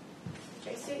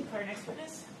 Tracy, call our next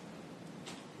witness.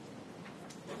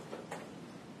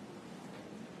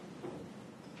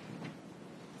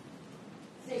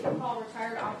 State call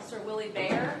retired Officer Willie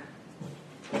Bahr.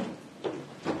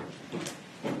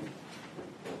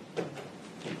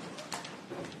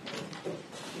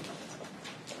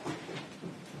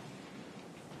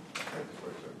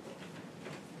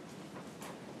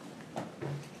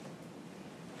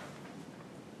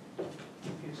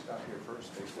 You stop here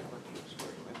first, take the picture,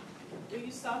 swear to it. Do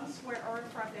you solemnly swear or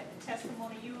affirm that the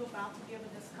testimony you are about to give in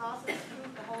this cause is the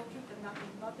truth, the whole truth, and nothing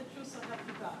but the truth, so help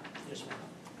you God? Yes, ma'am.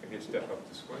 Can you step up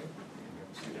this way? And have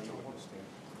a seat on the wall stand.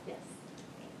 Yes.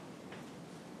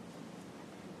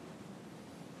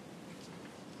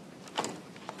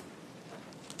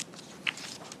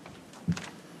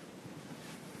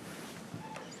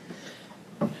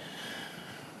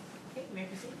 Okay, you may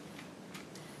proceed.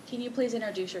 Can you please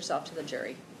introduce yourself to the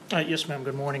jury? Yes, ma'am.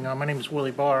 Good morning. My name is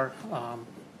Willie Bahr,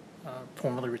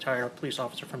 formerly retired police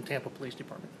officer from Tampa Police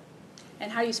Department.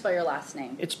 And how do you spell your last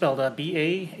name? It's spelled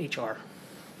B-A-H-R.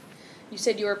 You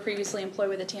said you were previously employed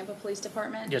with the Tampa Police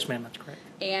Department? Yes, ma'am. That's correct.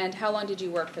 And how long did you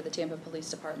work for the Tampa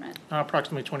Police Department?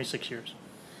 Approximately 26 years.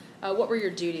 What were your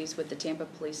duties with the Tampa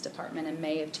Police Department in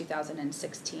May of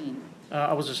 2016?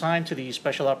 I was assigned to the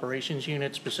Special Operations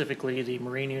Unit, specifically the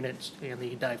Marine units and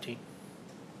the dive team.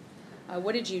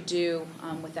 What did you do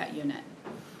with that unit?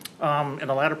 In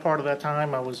the latter part of that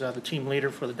time, I was the team leader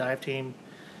for the dive team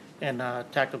and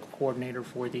tactical coordinator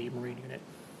for the Marine unit.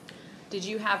 Did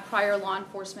you have prior law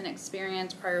enforcement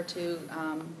experience prior to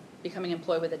becoming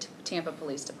employed with the Tampa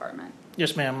Police Department?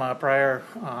 Yes, ma'am. Prior,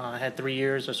 I had 3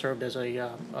 years. I served as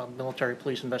a military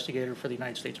police investigator for the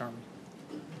United States Army.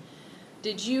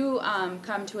 Did you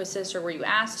come to assist, or were you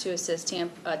asked to assist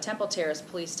Temple Terrace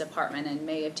Police Department in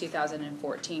May of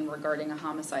 2014 regarding a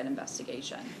homicide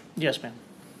investigation? Yes, ma'am.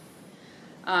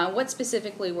 What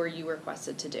specifically were you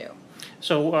requested to do?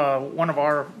 So one of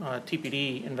our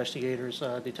TPD investigators,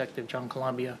 Detective John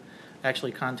Columbia,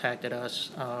 actually contacted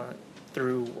us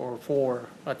through or for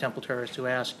Temple Terrace to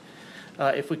ask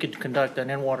if we could conduct an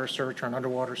in-water search or an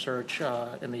underwater search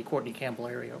in the Courtney Campbell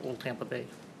area, Old Tampa Bay.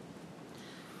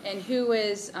 And who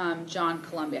is John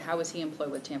Columbia? How was he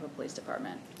employed with Tampa Police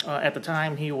Department? At the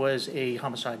time, he was a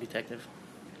homicide detective.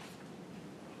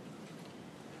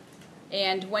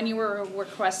 And when you were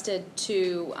requested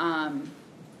to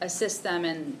assist them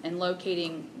in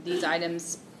locating these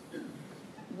items,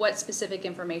 what specific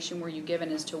information were you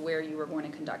given as to where you were going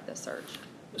to conduct this search?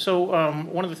 So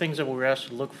one of the things that we were asked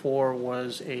to look for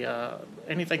was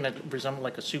anything that resembled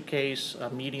like a suitcase,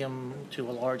 a medium to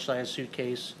a large size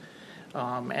suitcase.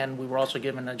 And we were also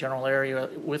given a general area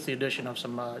with the addition of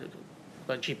some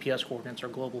GPS coordinates or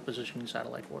global positioning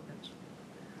satellite coordinates.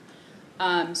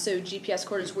 So GPS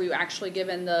coordinates, were you actually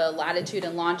given the latitude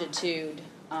and longitude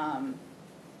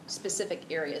specific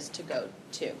areas to go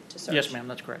to search? Yes, ma'am,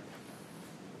 that's correct.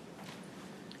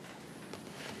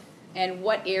 And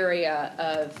what area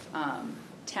of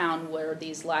town were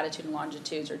these latitude and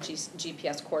longitudes or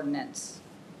GPS coordinates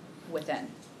within?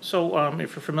 So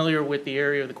if you're familiar with the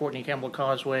area of the Courtney Campbell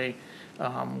Causeway,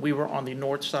 we were on the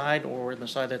north side, or the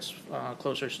side that's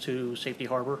closest to Safety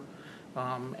Harbor,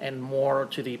 and more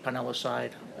to the Pinellas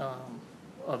side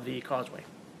of the causeway.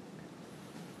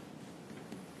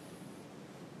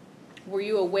 Were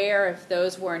you aware if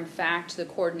those were in fact the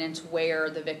coordinates where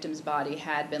the victim's body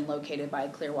had been located by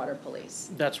Clearwater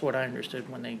Police? That's what I understood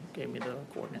when they gave me the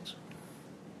coordinates.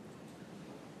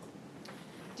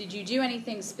 Did you do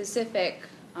anything specific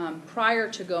prior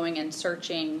to going and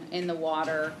searching in the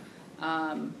water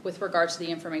with regards to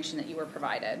the information that you were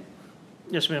provided?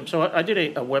 Yes, ma'am. So I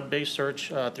did a web-based search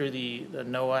through the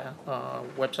NOAA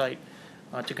website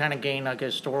to kind of gain like a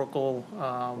historical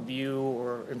view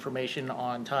or information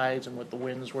on tides and what the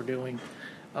winds were doing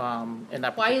in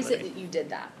that. Why is it day. that you did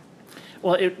that?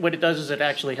 Well, what it does is it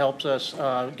actually helps us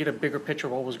get a bigger picture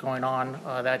of what was going on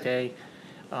that day.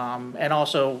 And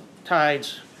also,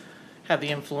 tides have the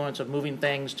influence of moving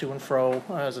things to and fro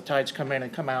as the tides come in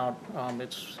and come out.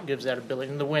 It gives that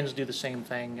ability. And the winds do the same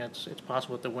thing. It's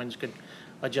possible that the winds could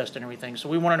adjust and everything. So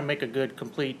we wanted to make a good,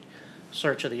 complete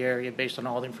search of the area based on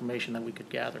all the information that we could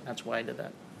gather. And that's why I did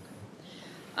that.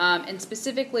 And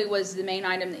specifically, was the main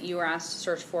item that you were asked to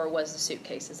search for was the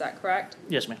suitcase, is that correct?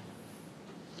 Yes, ma'am.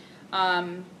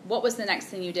 What was the next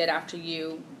thing you did after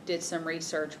you did some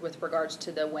research with regards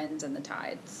to the winds and the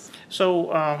tides?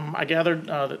 So I gathered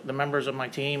the members of my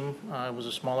team. It was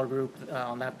a smaller group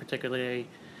on that particular day.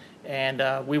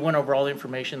 And we went over all the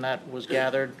information that was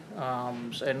gathered.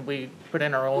 And we put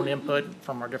in our own input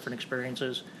from our different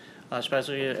experiences,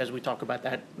 especially as we talk about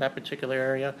that particular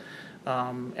area,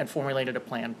 and formulated a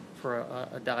plan for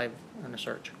a dive and a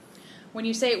search. When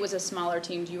you say it was a smaller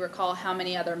team, do you recall how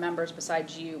many other members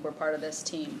besides you were part of this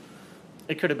team?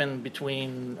 It could have been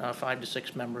between 5 to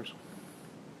 6 members.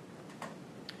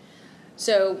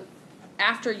 So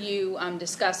after you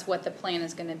discuss what the plan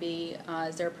is going to be,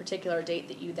 is there a particular date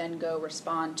that you then go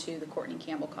respond to the Courtney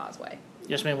Campbell Causeway?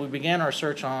 Yes, ma'am. We began our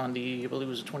search on I believe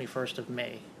it was the 21st of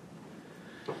May.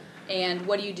 And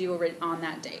what do you do on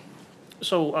that date?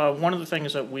 So one of the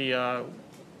things that we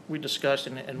discussed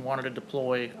and wanted to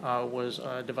deploy was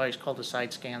a device called the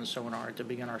side scan sonar to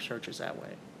begin our searches that way.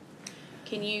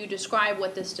 Can you describe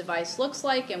what this device looks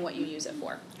like and what you use it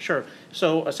for? Sure.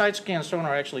 So a side scan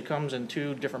sonar actually comes in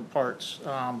 2 different parts.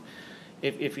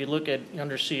 If you look at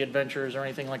undersea adventures or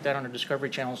anything like that on the Discovery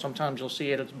Channel, sometimes you'll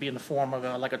see it be in the form of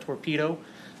like a torpedo.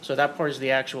 So that part is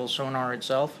the actual sonar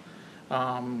itself.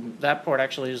 That part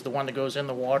actually is the one that goes in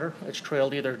the water. It's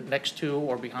trailed either next to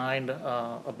or behind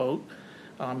a boat.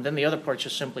 Then the other part is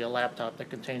just simply a laptop that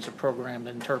contains a program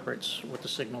that interprets what the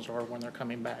signals are when they're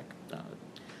coming back.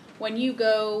 When you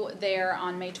go there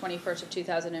on May 21st of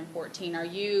 2014, are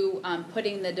you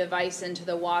putting the device into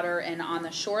the water and on the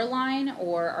shoreline,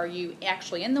 or are you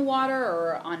actually in the water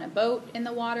or on a boat in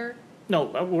the water? No,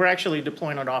 we're actually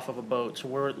deploying it off of a boat. So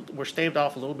we're staved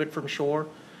off a little bit from shore,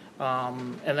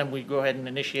 and then we go ahead and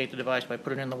initiate the device by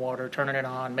putting it in the water, turning it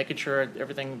on, making sure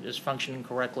everything is functioning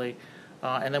correctly.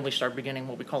 And then we start beginning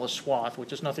what we call a swath,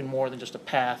 which is nothing more than just a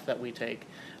path that we take.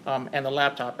 And the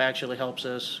laptop actually helps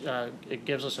us. It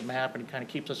gives us a map and kind of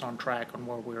keeps us on track on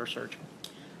where we are searching.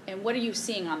 And what are you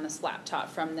seeing on this laptop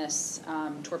from this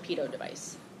torpedo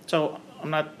device? So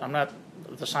I'm not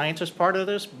the scientist part of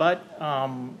this, but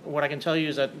what I can tell you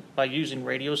is that by using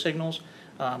radio signals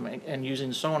and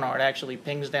using sonar, it actually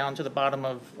pings down to the bottom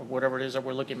of whatever it is that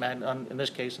we're looking at. In this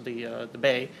case, the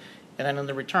bay. And then in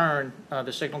the return,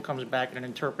 the signal comes back and it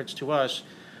interprets to us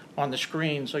on the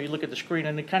screen. So you look at the screen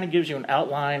and it kind of gives you an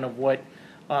outline of what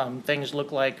things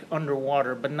look like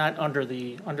underwater, but not under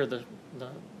the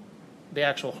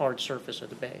actual hard surface of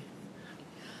the bay.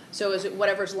 So is it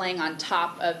whatever's laying on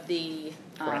top of the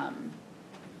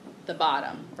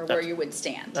bottom, or where you would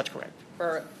stand? That's correct.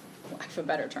 For lack of a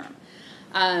better term.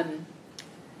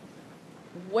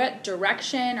 What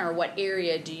direction or what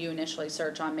area do you initially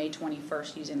search on May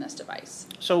 21st using this device?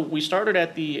 So we started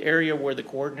at the area where the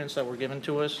coordinates that were given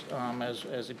to us as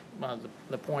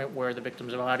the point where the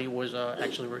victim's body was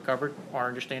actually recovered, our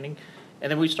understanding.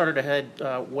 And then we started to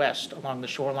head west along the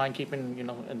shoreline, keeping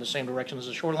in the same direction as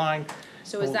the shoreline.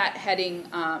 So is that heading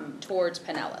towards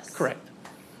Pinellas? Correct.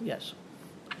 Yes.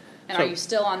 And are you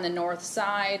still on the north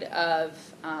side of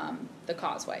the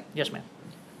causeway? Yes, ma'am.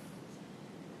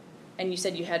 And you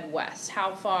said you head west.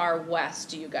 How far west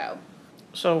do you go?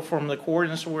 So from the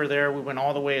coordinates we were there, we went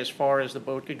all the way as far as the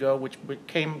boat could go, which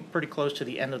came pretty close to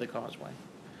the end of the causeway.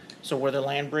 So where the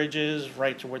land bridge is,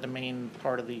 right to where the main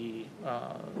part of the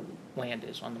land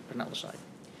is on the Pinellas side.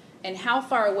 And how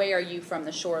far away are you from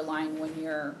the shoreline when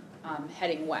you're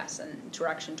heading west in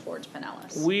direction towards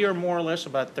Pinellas? We are more or less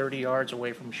about 30 yards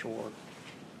away from shore.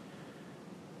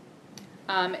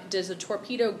 Does the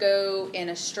torpedo go in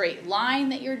a straight line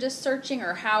that you're just searching,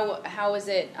 or how is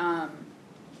it that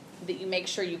you make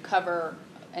sure you cover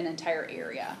an entire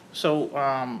area?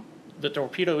 So the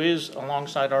torpedo is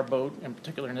alongside our boat, in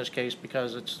particular in this case,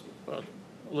 because it's a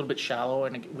little bit shallow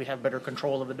and we have better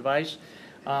control of the device.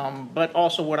 But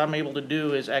also what I'm able to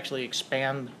do is actually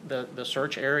expand the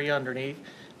search area underneath.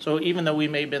 So even though we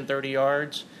may have been 30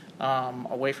 yards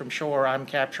away from shore, I'm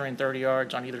capturing 30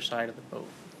 yards on either side of the boat.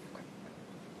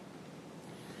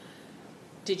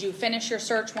 Did you finish your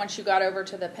search once you got over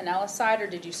to the Pinellas side, or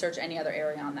did you search any other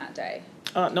area on that day?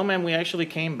 No, ma'am. We actually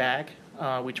came back.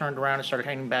 We turned around and started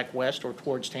heading back west or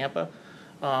towards Tampa.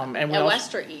 And we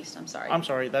west or east? I'm sorry. I'm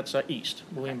sorry. That's east.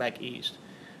 Moving back east.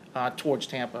 towards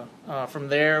Tampa. From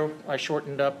there, I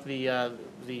shortened up the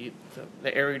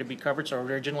area to be covered. So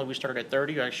originally we started at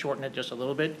 30. I shortened it just a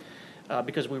little bit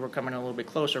because we were coming a little bit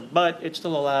closer. But it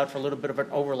still allowed for a little bit of an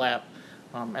overlap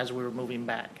as we were moving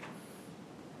back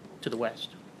to the west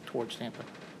towards Tampa.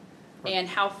 And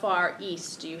how far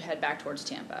east do you head back towards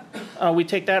Tampa? We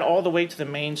take that all the way to the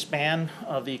main span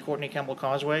of the Courtney Campbell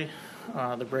Causeway,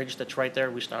 the bridge that's right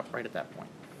there. We stop right at that point.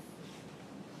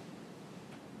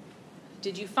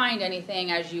 Did you find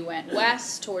anything as you went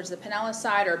west towards the Pinellas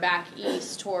side or back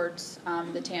east towards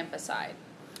the Tampa side?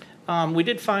 We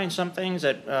did find some things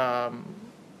that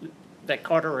that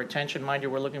caught our attention. Mind you,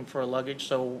 we're looking for a luggage,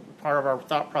 so part of our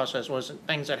thought process was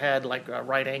things that had like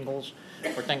right angles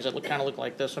or things that kind of look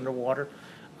like this underwater.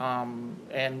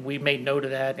 And we made note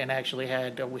of that and actually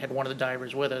we had one of the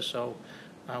divers with us, so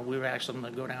we were asking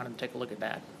them to go down and take a look at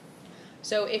that.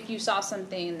 So if you saw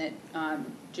something that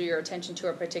drew your attention to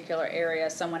a particular area,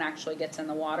 someone actually gets in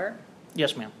the water?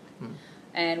 Yes, ma'am. Mm-hmm.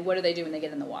 And what do they do when they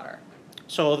get in the water?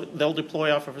 So they'll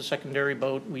deploy off of a secondary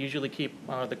boat. We usually keep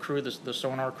the crew, the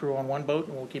sonar crew on one boat,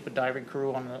 and we'll keep a diving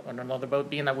crew on another boat.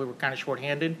 Being that we were kind of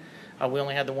short-handed, we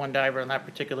only had the one diver on that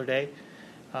particular day.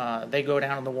 They go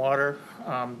down in the water,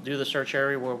 do the search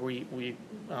area where we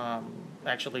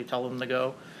actually tell them to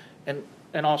go.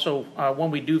 And also,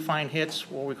 when we do find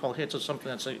hits, what we call hits is something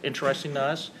that's interesting to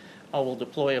us, we'll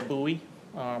deploy a buoy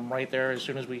right there. As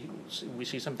soon as we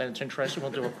see something that's interesting,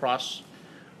 we'll do a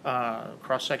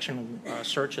cross-section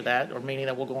search of that, or meaning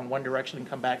that we'll go in one direction and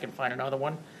come back and find another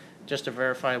one, just to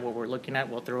verify what we're looking at.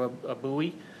 We'll throw a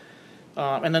buoy.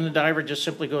 And then the diver just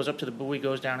simply goes up to the buoy,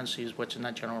 goes down and sees what's in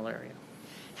that general area.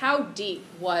 How deep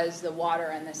was the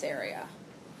water in this area?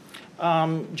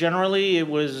 Generally, it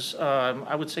was,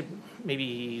 I would say,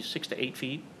 maybe 6 to 8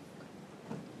 feet.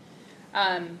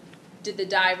 Did the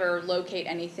diver locate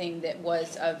anything that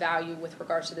was of value with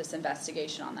regards to this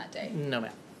investigation on that day? No,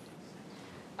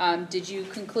 ma'am. Did you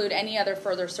conclude any other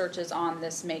further searches on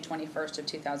this May 21st of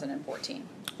 2014?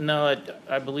 No,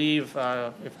 I believe,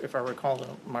 if I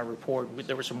recall my report,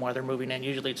 there was some weather moving in.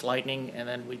 Usually it's lightning, and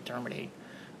then we terminate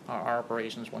our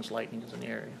operations once lightning is in the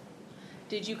area.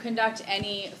 Did you conduct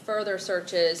any further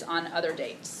searches on other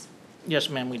dates? Yes,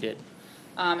 ma'am, we did.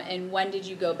 And when did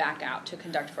you go back out to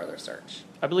conduct further search?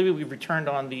 I believe we returned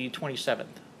on the 27th.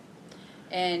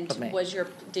 And of May. was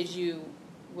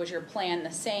your plan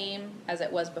the same as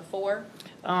it was before?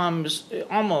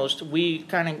 Almost. We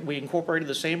incorporated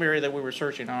the same area that we were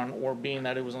searching on, or being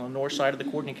that it was on the north side of the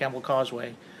Courtney Campbell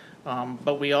Causeway.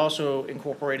 But we also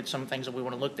incorporated some things that we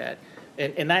want to look at.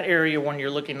 In that area, when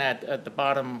you're looking at the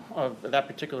bottom of that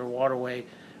particular waterway,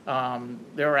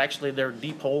 there are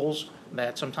deep holes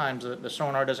that sometimes the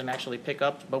sonar doesn't actually pick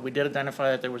up, but we did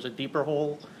identify that there was a deeper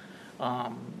hole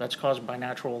that's caused by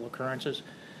natural occurrences.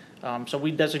 So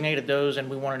we designated those, and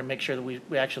we wanted to make sure that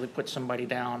we actually put somebody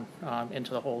down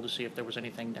into the hole to see if there was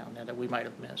anything down there that we might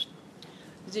have missed.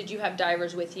 Did you have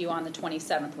divers with you on the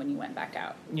 27th when you went back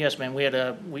out? Yes, ma'am.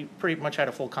 We pretty much had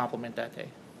a full complement that day.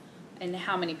 And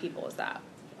how many people is that?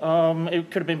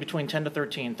 It could have been between 10 to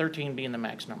 13, 13 being the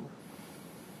max number.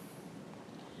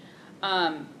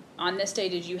 On this day,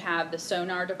 did you have the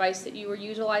sonar device that you were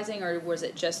utilizing, or was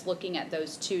it just looking at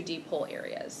those two deep hole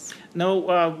areas?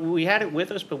 No, we had it with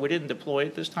us, but we didn't deploy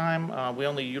it this time. We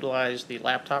only utilized the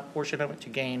laptop portion of it to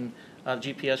gain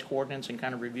GPS coordinates and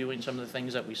kind of reviewing some of the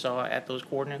things that we saw at those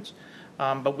coordinates.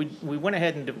 But we went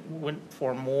ahead and went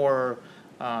for more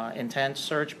intense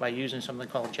search by using something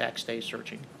called jack stay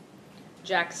searching.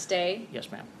 Jack stay?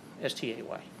 Yes, ma'am.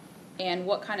 S-T-A-Y. And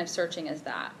what kind of searching is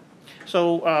that?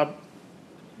 So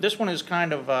this one is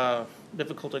kind of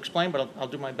difficult to explain, but I'll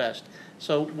do my best.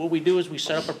 So what we do is we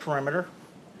set up a perimeter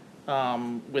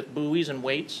with buoys and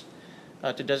weights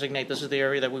to designate this is the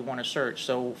area that we want to search.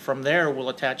 So from there, we'll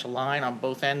attach a line on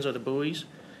both ends of the buoys.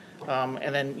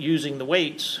 And then using the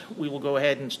weights, we will go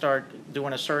ahead and start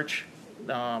doing a search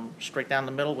straight down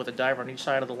the middle with a diver on each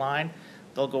side of the line.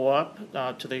 They'll go up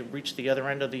till they reach the other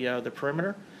end of the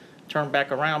perimeter, turn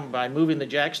back around by moving the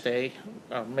jack stay,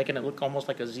 making it look almost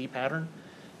like a Z pattern.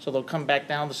 So they'll come back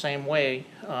down the same way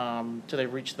till they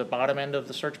reach the bottom end of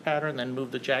the search pattern, then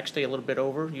move the jack stay a little bit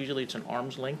over. Usually it's an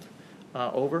arm's length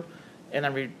over, and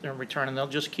then return. And they'll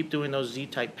just keep doing those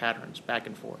Z-type patterns back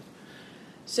and forth.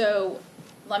 So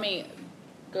let me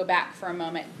go back for a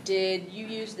moment. Did you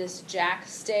use this jack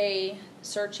stay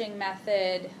searching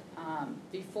method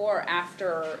before or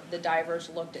after the divers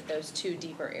looked at those two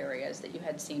deeper areas that you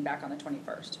had seen back on the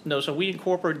 21st? No, so we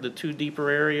incorporated the two deeper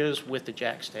areas with the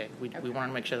jack stay. We Okay. wanted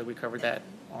to make sure that we covered that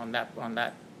on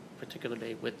that particular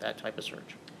day with that type of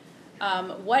search.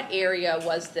 What area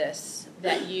was this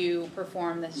that you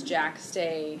performed this Jack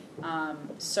Stay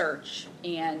search,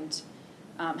 and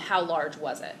how large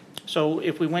was it? So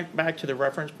if we went back to the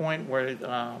reference point where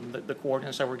the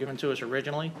coordinates that were given to us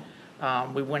originally,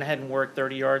 we went ahead and worked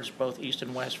 30 yards both east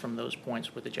and west from those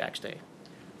points with the Jack Stay.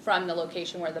 From the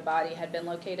location where the body had been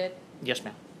located? Yes,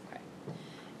 ma'am. Okay.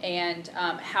 And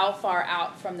how far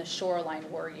out from the shoreline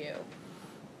were you?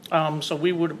 So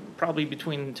we would probably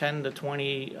between 10 to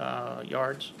 20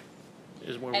 yards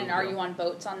is where we And would are go. you on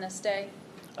boats on this day?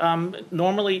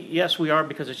 Normally, yes, we are,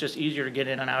 because it's just easier to get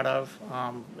in and out of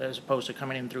as opposed to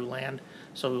coming in through land.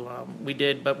 So we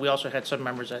did, but we also had some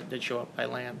members that did show up by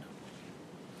land.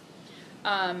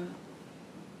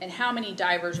 And how many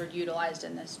divers were utilized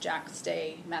in this Jack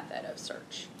Stay method of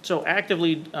search? So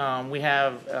actively, we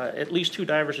have at least 2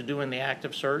 divers are doing the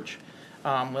active search.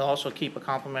 We'll also keep a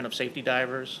complement of safety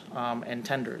divers and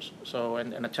tenders. So,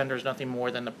 and a tender is nothing more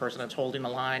than the person that's holding the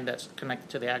line that's connected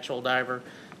to the actual diver.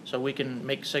 So we can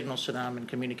make signals to them and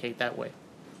communicate that way.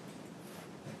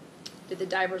 Did the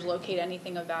divers locate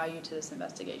anything of value to this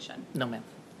investigation? No, ma'am.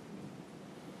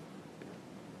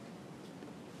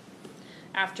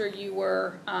 After you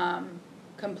were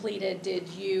completed, did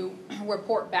you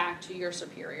report back to your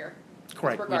superior?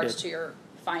 Correct, With we regards did. to your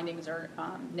findings or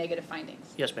negative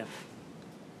findings? Yes, ma'am.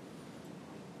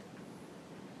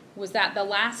 Was that the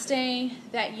last day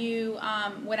that you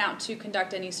went out to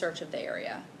conduct any search of the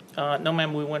area? No,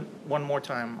 ma'am, we went one more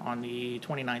time on the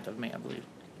 29th of May, I believe.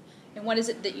 And what is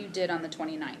it that you did on the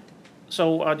 29th?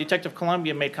 So Detective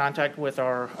Columbia made contact with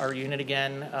our unit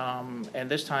again,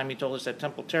 and this time he told us that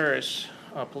Temple Terrace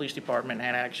Police Department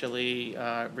had actually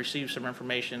received some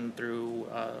information through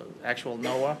actual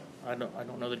NOAA. I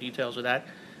don't know the details of that,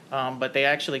 but they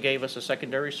actually gave us a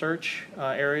secondary search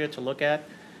area to look at,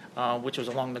 which was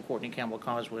along the Courtney Campbell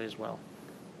Causeway as well.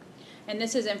 And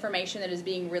this is information that is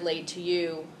being relayed to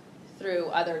you through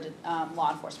other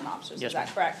law enforcement officers, Yes, is that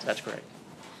ma'am. correct? That's correct.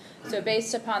 So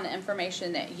based upon the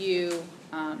information that you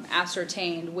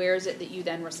ascertained, where is it that you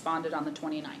then responded on the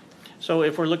 29th? So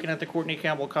if we're looking at the Courtney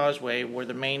Campbell Causeway, where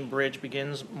the main bridge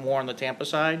begins more on the Tampa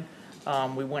side,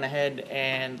 we went ahead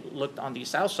and looked on the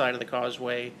south side of the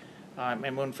causeway,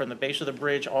 and went from the base of the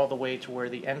bridge all the way to where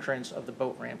the entrance of the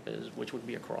boat ramp is, which would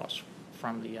be across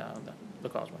from the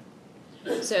causeway.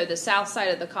 So the south side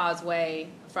of the causeway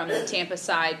from the Tampa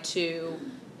side to,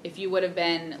 if you would have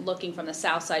been looking from the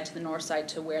south side to the north side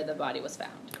to where the body was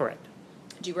found. Correct.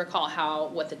 Do you recall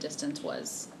what the distance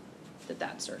was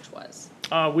that search was?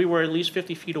 We were at least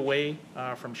 50 feet away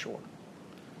from shore.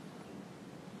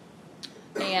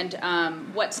 And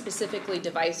what specifically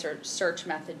device or search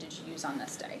method did you use on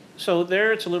this day? So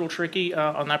there it's a little tricky.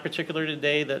 On that particular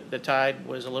day, the tide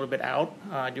was a little bit out.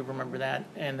 I do remember that.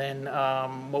 And then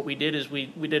what we did is we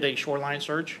did a shoreline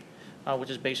search, which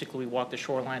is basically we walked the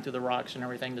shoreline through the rocks and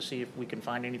everything to see if we can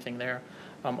find anything there.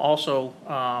 Also,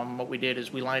 what we did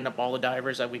is we lined up all the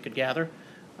divers that we could gather,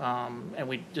 and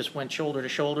we just went shoulder to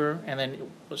shoulder, and then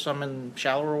some in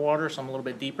shallower water, some a little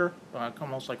bit deeper,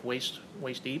 almost like waist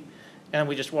deep. And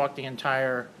we just walked the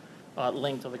entire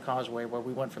length of the causeway, where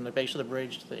we went from the base of the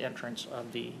bridge to the entrance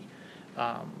of the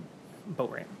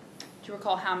boat ramp. Do you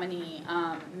recall how many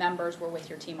members were with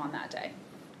your team on that day?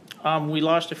 We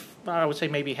lost, I would say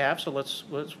maybe half, so let's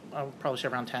I would probably say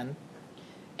around 10.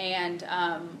 And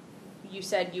you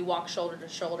said you walked shoulder to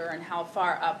shoulder, and how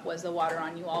far up was the water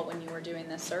on you all when you were doing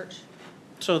this search?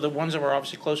 So the ones that were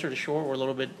obviously closer to shore were a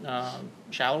little bit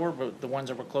shallower, but the ones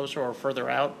that were closer or further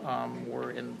out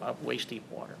were in waist deep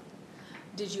water.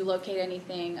 Did you locate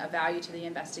anything of value to the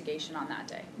investigation on that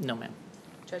day? No, ma'am.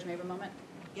 Judge, may I have a moment?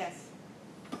 Yes.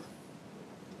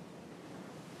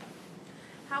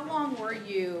 How long were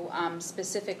you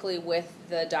specifically with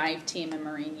the dive team and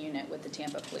marine unit with the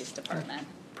Tampa Police Department?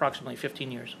 Approximately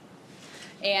 15 years.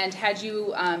 And had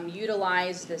you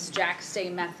utilized this Jack Stay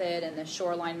method and the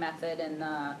shoreline method and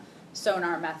the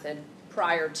sonar method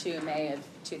prior to May of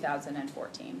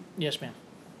 2014? Yes, ma'am.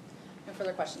 No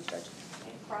further questions, Judge.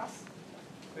 Okay, Cross?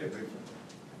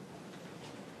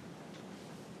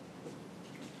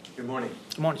 Good morning.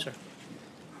 Good morning, sir.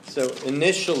 So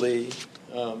initially,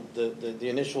 the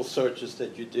initial searches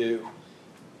that you do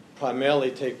primarily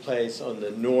take place on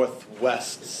the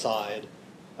northwest side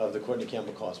of the Courtney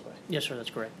Campbell Causeway, Yes, sir, that's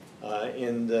correct.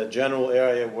 in the general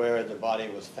area where the body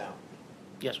was found.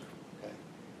 Yes, sir.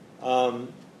 Okay.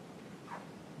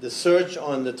 The search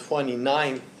on the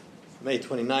 29th, May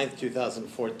 29th,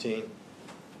 2014,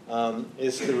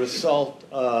 is the result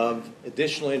of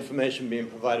additional information being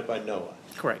provided by NOAA.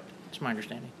 Correct. It's my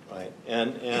understanding. Right,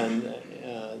 and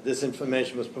this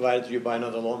information was provided to you by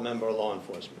another member of law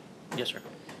enforcement. Yes, sir.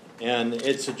 and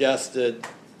it suggested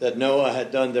that NOAA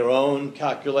had done their own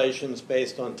calculations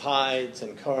based on tides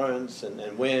and currents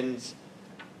and winds,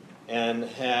 and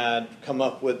had come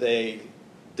up with a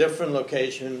different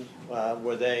location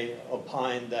where they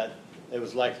opined that it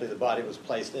was likely the body was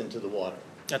placed into the water.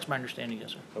 That's my understanding,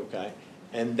 yes, sir. Okay.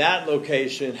 And that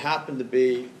location happened to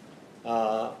be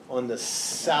on the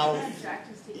south.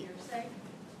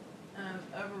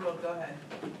 Overruled, go ahead.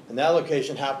 And that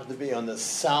location happened to be on the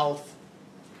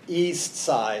southeast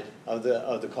side of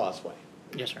the causeway.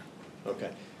 Yes, sir.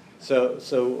 Okay. So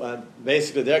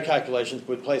basically their calculations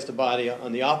would place the body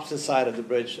on the opposite side of the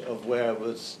bridge of where it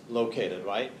was located,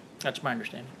 right? That's my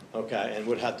understanding. Okay, and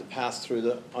would have to pass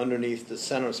through underneath the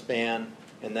center span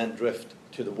and then drift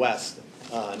to the west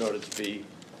in order to be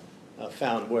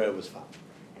found where it was found.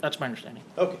 That's my understanding.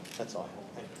 Okay, that's all I have.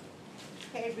 Thank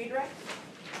you. Okay, redirect.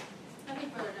 Nothing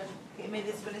further, Judge. Okay, may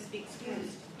this witness be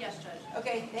excused? Yes, Judge.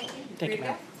 Okay, thank you. Thank you,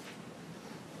 ma'am.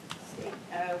 State,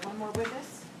 one more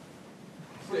witness.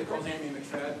 State calls Amy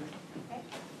MacFadyen. Okay.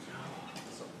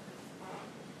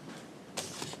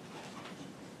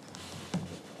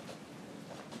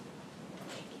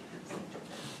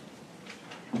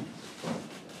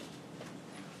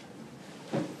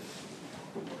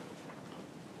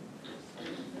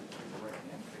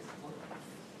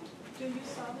 Do you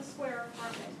solemnly swear or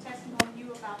affirm that the testimony you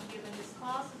are about to give in this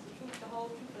cause is the truth, the whole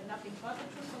truth, and nothing but the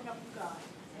truth, so help you God?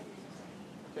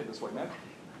 Okay, this way, ma'am.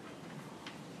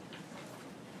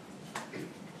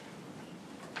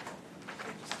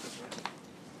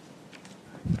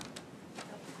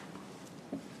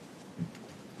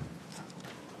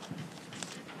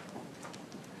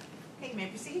 Okay, you may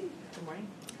proceed. Good morning.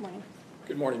 Morning.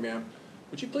 Good morning, ma'am.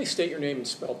 Would you please state your name and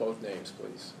spell both names,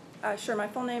 please? Sure, my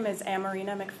full name is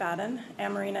Amoreena MacFadyen.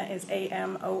 Amoreena is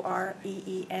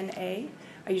Amoreena.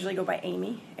 I usually go by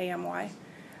Amy, A-M-Y.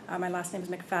 My last name is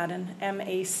MacFadyen,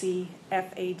 M-A-C-F-A-D-Y-E-N.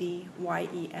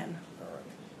 All right.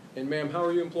 And ma'am, how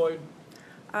are you employed?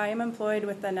 I am employed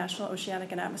with the National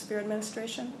Oceanic and Atmosphere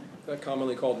Administration. Is that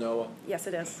commonly called NOAA? Yes,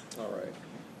 it is. All right.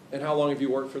 And how long have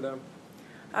you worked for them?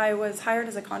 I was hired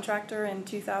as a contractor in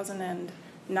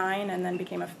 2009 and then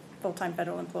became a full-time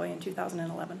federal employee in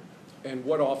 2011. And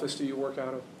what office do you work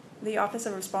out of? The Office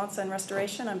of Response and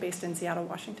Restoration. I'm based in Seattle,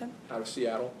 Washington. Out of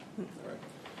Seattle? All right.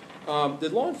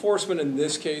 Did law enforcement in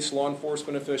this case, law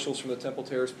enforcement officials from the Temple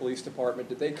Terrace Police Department,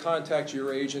 did they contact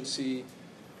your agency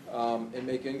and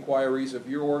make inquiries of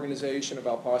your organization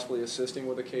about possibly assisting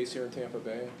with a case here in Tampa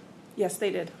Bay? Yes, they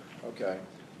did. Okay.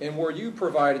 And were you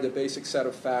provided a basic set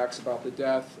of facts about the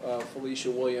death of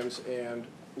Felicia Williams and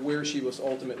where she was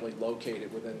ultimately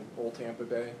located within Old Tampa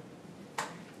Bay?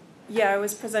 Yeah, I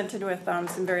was presented with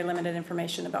some very limited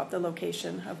information about the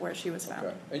location of where she was found.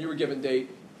 Okay. And you were given date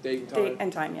and time? Date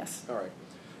and time, yes. All right.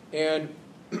 And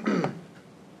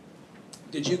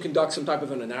did you conduct some type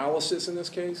of an analysis in this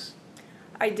case?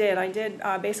 I did.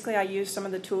 Basically, I used some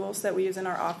of the tools that we use in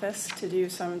our office to do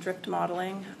some drift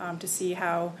modeling to see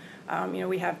how,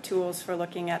 we have tools for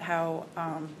looking at how,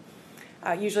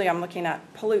 usually I'm looking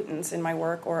at pollutants in my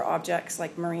work or objects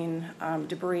like marine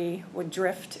debris would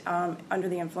drift under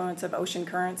the influence of ocean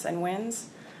currents and winds.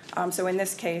 So in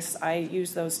this case, I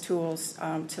used those tools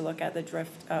to look at the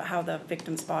drift, how the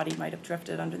victim's body might have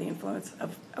drifted under the influence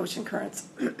of ocean currents.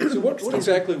 So what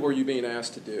exactly were you being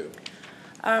asked to do?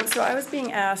 So I was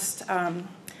being asked,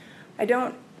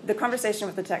 the conversation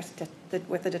with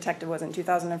the detective was in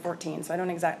 2014, so I don't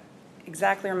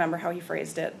exactly remember how he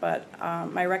phrased it, but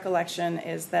my recollection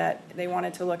is that they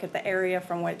wanted to look at the area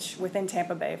within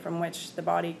Tampa Bay, from which the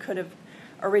body could have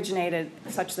originated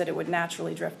such that it would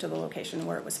naturally drift to the location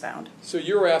where it was found. So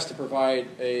you were asked to provide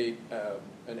an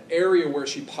area where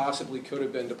she possibly could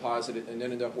have been deposited and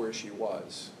ended up where she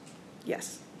was?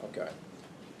 Yes. Okay.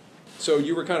 So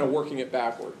you were kind of working it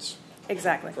backwards.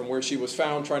 Exactly. From where she was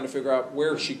found, trying to figure out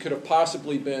where she could have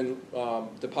possibly been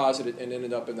deposited and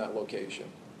ended up in that location.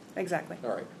 Exactly.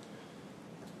 All right.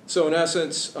 So in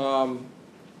essence,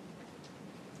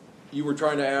 you were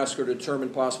trying to ask her to determine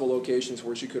possible locations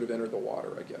where she could have entered the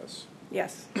water, I guess.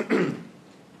 Yes.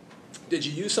 Did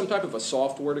you use some type of a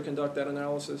software to conduct that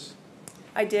analysis?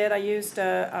 I did. I used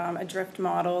a drift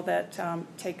model that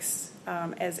takes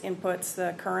as inputs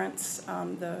the currents,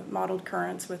 the modeled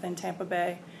currents within Tampa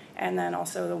Bay, and then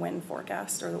also the wind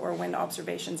forecast or wind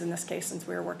observations in this case, since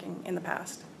we were working in the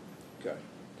past. Okay.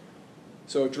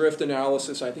 So drift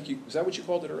analysis, is that what you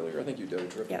called it earlier? I think you did, a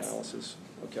drift analysis.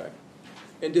 Okay.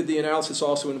 And did the analysis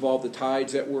also involve the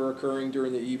tides that were occurring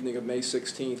during the evening of May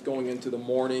 16th, going into the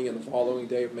morning and the following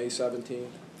day of May 17th?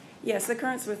 Yes, the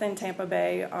currents within Tampa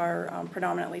Bay are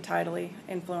predominantly tidally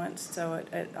influenced, so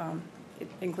it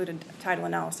included tidal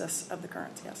analysis of the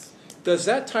currents, yes. Does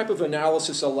that type of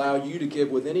analysis allow you to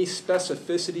give with any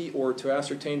specificity or to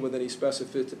ascertain with any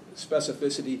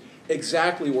specificity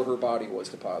exactly where her body was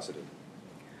deposited?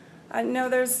 No,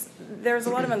 there's a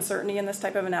lot of uncertainty in this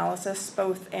type of analysis,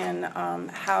 both in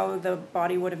how the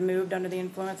body would have moved under the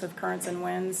influence of currents and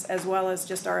winds, as well as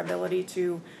just our ability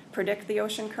to predict the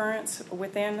ocean currents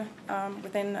within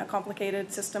a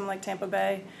complicated system like Tampa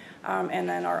Bay. And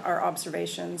then our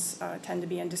observations tend to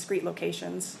be in discrete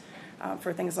locations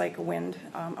for things like wind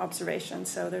observations.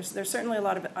 So there's certainly a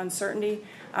lot of uncertainty.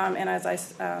 And as I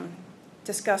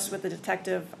discussed with the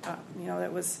detective,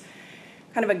 it was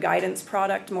kind of a guidance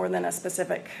product more than a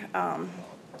specific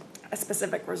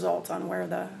result on where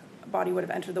the body would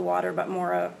have entered the water, but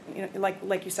more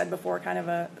like you said before, kind of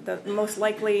the most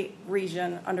likely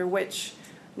region under which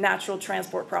natural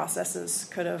transport processes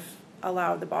could have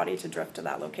allowed the body to drift to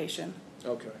that location.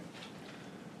 Okay.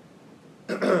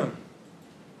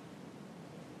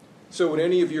 So would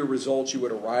any of your results you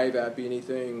would arrive at be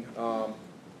anything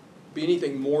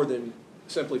more than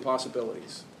simply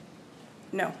possibilities?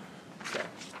 No. Okay.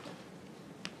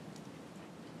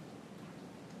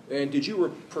 And did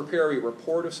you prepare a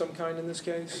report of some kind in this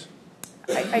case?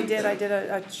 I did. I did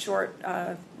a short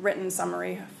written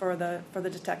summary for the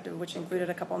detective, which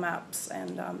included a couple maps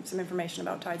and some information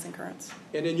about tides and currents.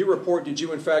 And in your report, did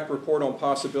you in fact report on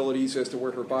possibilities as to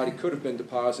where her body could have been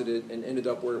deposited and ended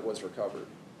up where it was recovered?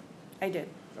 I did.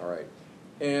 All right.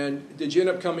 And did you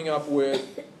end up coming up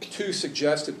with 2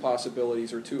 suggested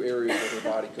possibilities or 2 areas where her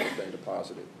body could have been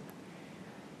deposited?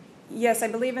 Yes, I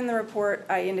believe in the report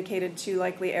I indicated 2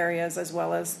 likely areas, as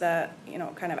well as the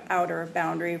kind of outer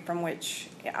boundary from which,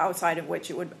 outside of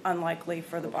which it would be unlikely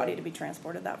for the body to be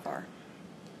transported that far.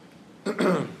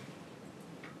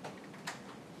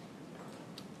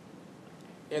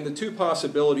 And the 2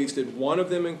 possibilities, did one of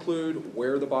them include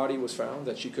where the body was found,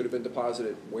 that she could have been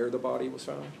deposited where the body was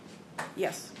found?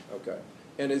 Yes. Okay.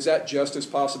 And is that just as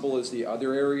possible as the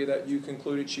other area that you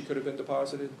concluded she could have been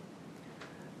deposited?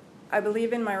 I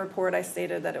believe in my report I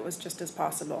stated that it was just as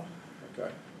possible.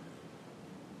 Okay.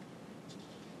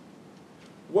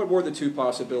 What were the 2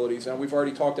 possibilities? Now, we've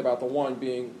already talked about the one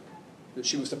being that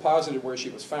she was deposited where she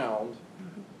was found.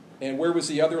 Mm-hmm. And where was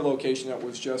the other location that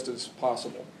was just as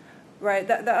possible? Right.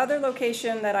 The other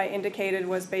location that I indicated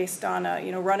was based on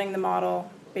running the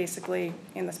model basically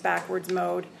in this backwards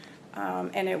mode,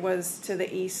 and it was to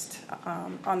the east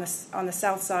on the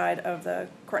south side of the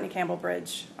Courtney Campbell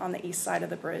Bridge, on the east side of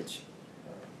the bridge.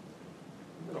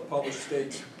 I'm going to publish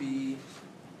states B,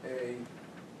 A,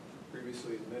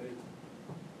 previously admitted.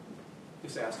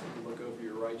 Just ask them to look over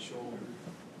your right shoulder.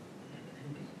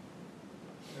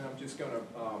 And I'm just going to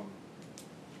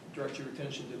direct your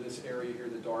attention to this area here,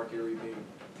 the dark area being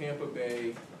Tampa Bay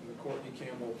and the Courtney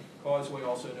Campbell Causeway,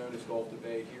 also known as Gulf to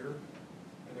Bay here.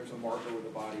 And there's a marker where the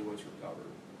body was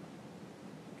recovered.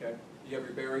 Okay? You have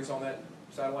your bearings on that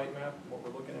satellite map, what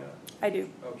we're looking at? I do.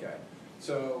 Okay.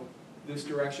 So this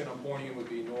direction I'm pointing in would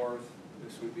be north,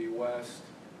 this would be west,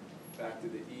 back to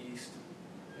the east,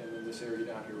 and then this area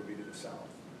down here would be to the south.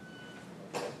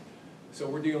 Okay. So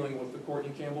we're dealing with the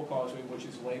Courtney Campbell Causeway, which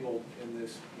is labeled in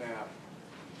this map.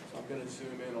 So I'm going to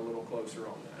zoom in a little closer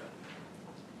on that.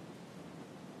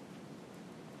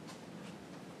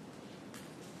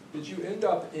 Did you end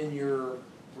up in your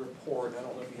report, I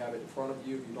don't know if you have it in front of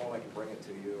you, if you don't, I can bring it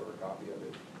to you, or a copy of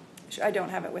it. I don't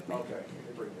have it with me. Okay, let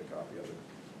me bring you a copy of it.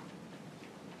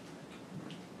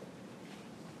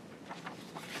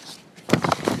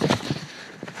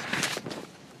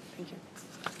 Thank you.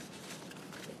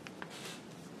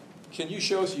 Can you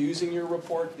show us, using your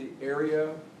report, the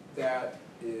area that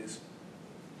is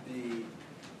the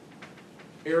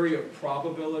area of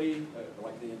probability,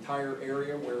 like the entire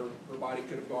area where her body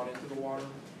could have gone into the water?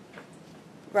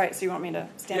 Right, so you want me to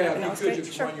stand up and illustrate? Yeah, if you could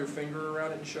just Sure. run your finger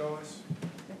around it and show us.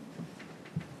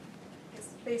 It's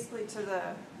basically to the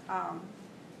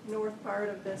north part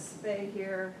of this bay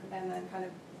here, and then kind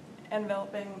of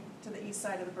enveloping to the east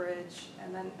side of the bridge,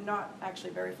 and then not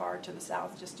actually very far to the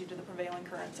south, just due to the prevailing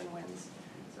currents and winds.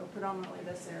 So predominantly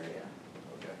this area.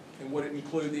 Okay. And would it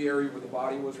include the area where the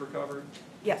body was recovered?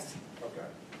 Yes. Okay.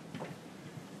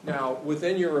 Now,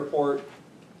 within your report,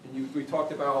 we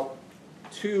talked about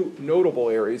 2 notable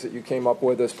areas that you came up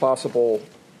with as possible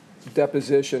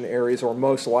deposition areas, or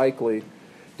most likely.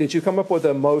 Did you come up with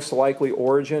a most likely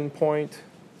origin point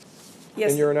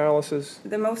Yes. in your analysis?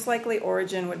 The most likely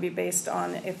origin would be based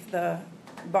on if the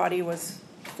body was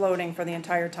floating for the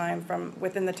entire time from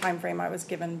within the time frame I was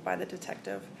given by the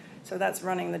detective. So that's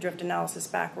running the drift analysis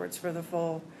backwards for the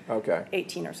full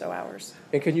 18 or so hours.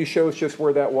 And can you show us just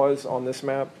where that was on this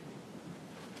map?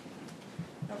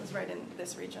 was right in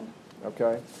this region.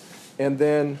 Okay. And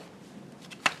then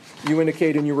you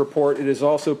indicate in your report it is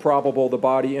also probable the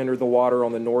body entered the water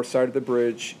on the north side of the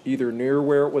bridge, either near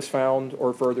where it was found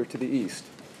or further to the east.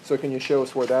 So can you show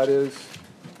us where that is?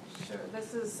 Sure.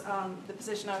 This is the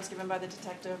position I was given by the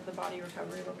detective, the body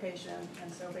recovery location.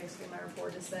 And so basically my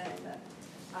report is saying that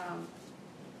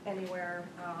anywhere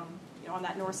on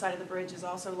that north side of the bridge is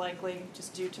also likely,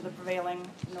 just due to the prevailing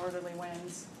northerly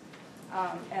winds.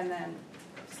 And then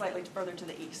slightly further to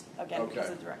the east, again, because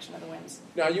of the direction of the winds.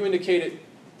 Now, you indicated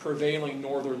prevailing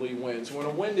northerly winds. When a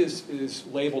wind is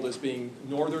labeled as being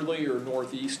northerly or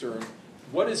northeastern,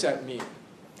 what does that mean?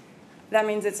 That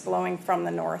means it's blowing from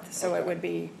the north, so it would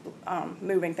be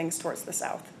moving things towards the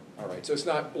south. All right, so it's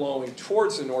not blowing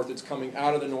towards the north, it's coming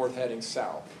out of the north heading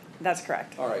south. That's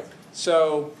correct. All right,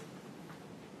 so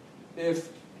if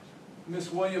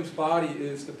Miss Williams' body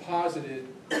is deposited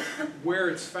where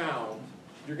it's found,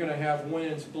 you're going to have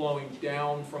winds blowing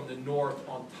down from the north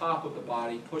on top of the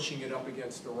body, pushing it up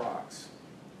against the rocks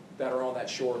that are on that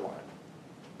shoreline.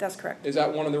 That's correct. Is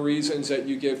that one of the reasons that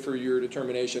you give for your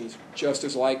determinations, just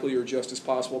as likely or just as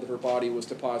possible that her body was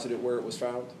deposited where it was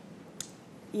found?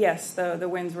 Yes, the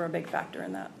winds were a big factor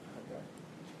in that. Okay.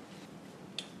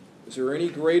 Is there any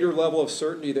greater level of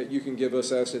certainty that you can give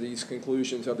us as to these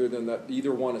conclusions other than that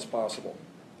either one is possible?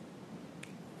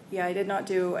 Yeah, I did not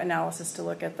do analysis to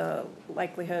look at the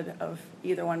likelihood of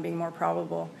either one being more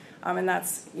probable. And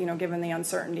that's, given the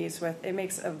uncertainties it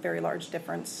makes a very large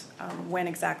difference when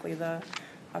exactly the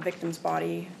victim's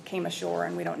body came ashore,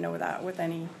 and we don't know that with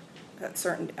any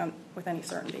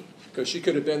certainty. Because she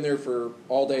could have been there for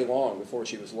all day long before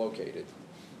she was located.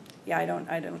 Yeah, I don't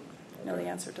know the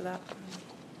answer to that.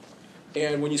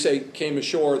 And when you say came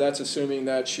ashore, that's assuming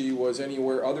that she was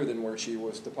anywhere other than where she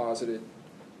was deposited.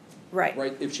 Right.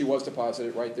 Right, if she was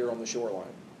deposited right there on the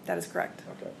shoreline. That is correct.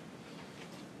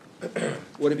 Okay.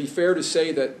 Would it be fair to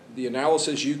say that the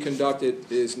analysis you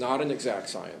conducted is not an exact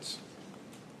science?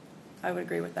 I would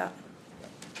agree with that.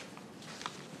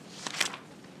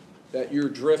 That your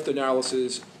drift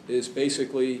analysis is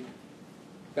basically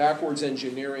backwards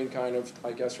engineering kind of,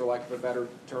 I guess for lack of a better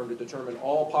term, to determine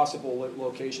all possible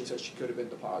locations that she could have been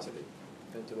deposited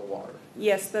into the water.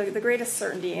 Yes, the greatest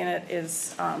certainty in it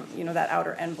is, that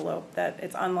outer envelope, that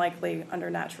it's unlikely under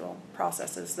natural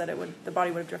processes that the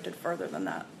body would have drifted further than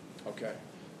that. Okay.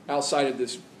 Outside of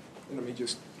this,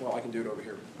 I can do it over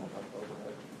here.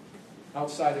 Overhead.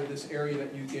 Outside of this area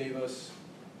that you gave us,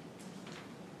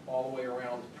 all the way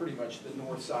around pretty much the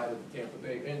north side of Tampa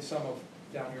Bay, and some of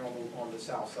down here on the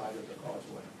south side of the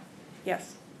causeway.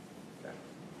 Yes. Okay.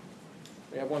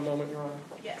 We have one moment, Your Honor?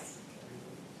 Yes.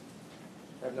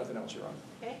 I have nothing else, Your Honor.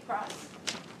 Okay, Cross.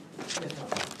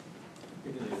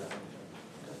 You can do that.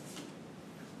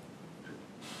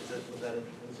 Was that it?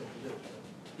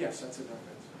 Yes, that's it.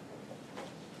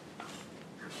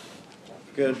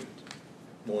 Good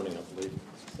morning, I believe.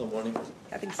 Still morning?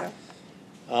 I think so.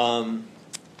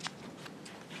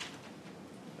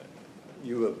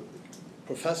 You a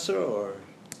professor or?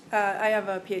 I have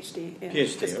a PhD in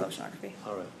physical oceanography.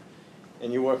 All right.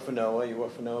 And you work for NOAA. You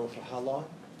work for NOAA for how long?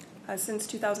 Since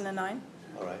 2009.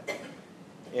 All right.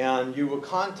 And you were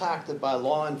contacted by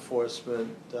law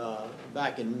enforcement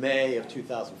back in May of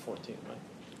 2014, right?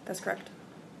 That's correct.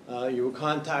 You were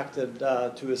contacted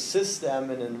to assist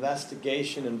them in an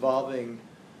investigation involving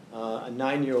a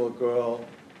 9-year-old girl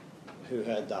who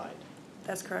had died.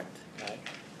 That's correct. Right.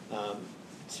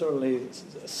 Certainly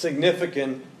a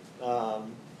significant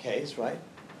case, right?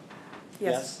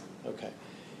 Yes. Okay.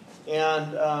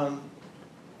 And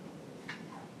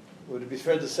would it be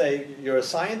fair to say you're a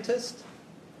scientist?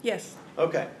 Yes.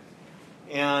 Okay.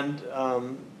 And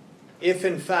if,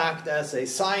 in fact, as a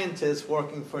scientist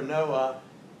working for NOAA,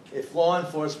 if law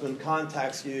enforcement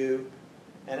contacts you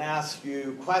and asks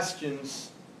you questions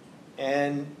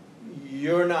and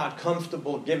you're not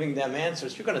comfortable giving them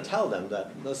answers, you're going to tell them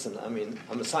that, listen,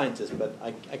 I'm a scientist, but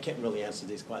I can't really answer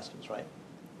these questions, right?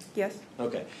 Yes.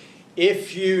 Okay.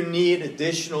 If you need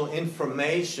additional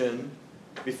information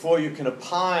before you can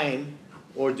opine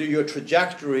or do your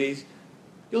trajectories,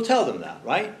 you'll tell them that,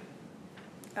 right?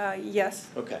 Yes.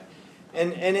 Okay.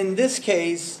 And in this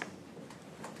case,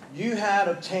 you had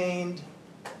obtained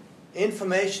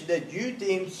information that you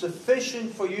deemed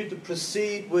sufficient for you to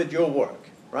proceed with your work,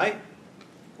 right?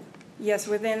 Yes,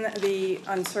 within the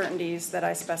uncertainties that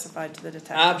I specified to the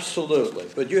detective. Absolutely.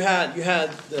 But you had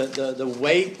the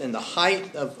weight and the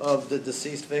height of the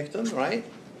deceased victim, right?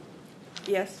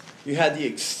 Yes. You had the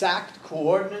exact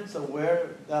coordinates of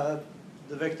where the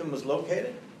victim was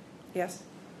located? Yes.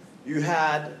 you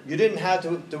didn't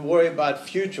have to worry about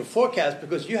future forecasts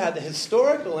because you had the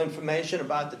historical information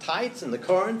about the tides and the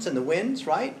currents and the winds,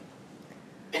 right?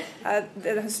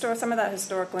 Some of that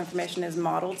historical information is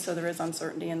modeled, so there is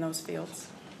uncertainty in those fields.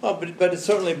 Well, but it's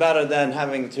certainly better than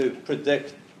having to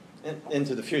predict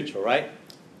into the future, right?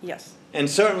 Yes. And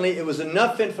certainly it was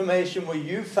enough information where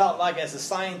you felt like as a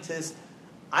scientist,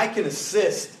 I can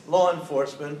assist law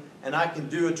enforcement and I can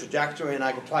do a trajectory and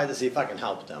I can try to see if I can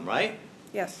help them, right?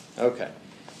 Yes. Okay.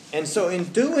 And so in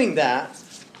doing that,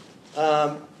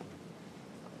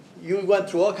 you went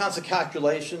through all kinds of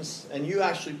calculations and you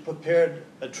actually prepared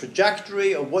a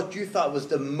trajectory of what you thought was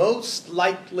the most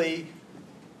likely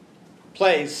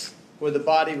place where the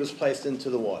body was placed into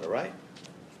the water, right?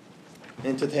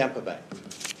 Into Tampa Bay.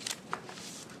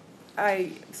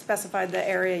 I specified the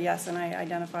area, yes, and I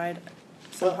identified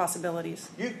some possibilities.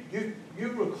 You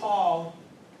recall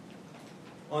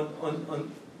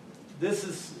on this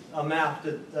is a map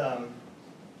that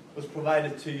was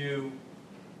provided to you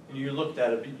and you looked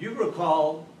at it, but you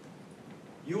recall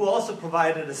you also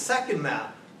provided a second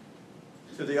map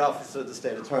to the Office of the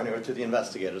State Attorney or to the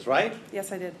investigators, right?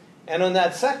 Yes, I did. And on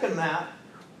that second map,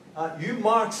 you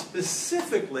marked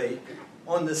specifically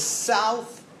on the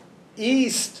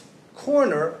southeast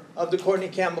corner of the Courtney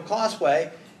Campbell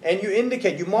Causeway, and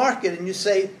you mark it and you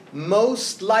say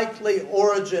most likely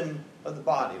origin of the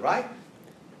body, right?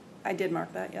 I did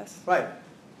mark that, yes. Right.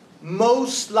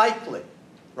 Most likely,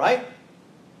 right?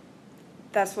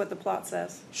 That's what the plot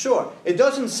says. Sure. It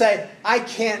doesn't say, I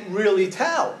can't really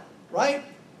tell, right?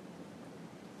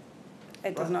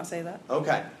 It does not say that.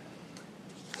 Okay.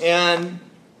 And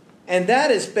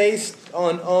that is based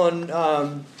on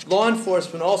law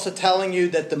enforcement also telling you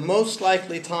that the most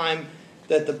likely time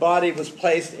that the body was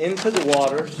placed into the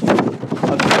waters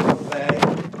of Tampa Bay.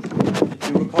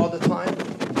 Do you recall the time?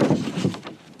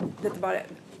 That the body,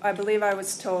 I believe I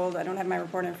was told, I don't have my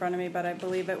report in front of me, but I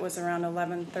believe it was around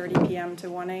 11:30 p.m. to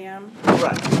 1 a.m.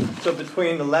 Correct. So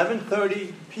between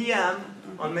 11:30 p.m.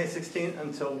 on May 16th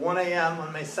until 1 a.m.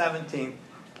 on May 17th,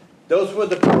 those were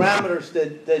the parameters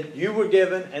that you were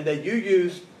given and that you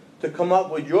used to come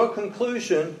up with your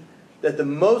conclusion that the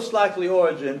most likely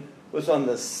origin was on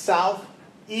the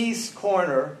southeast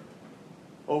corner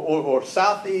or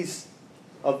southeast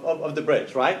of the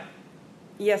bridge, right?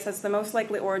 Yes, that's the most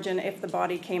likely origin if the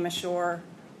body came ashore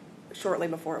shortly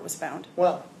before it was found.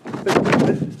 Well,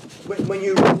 but when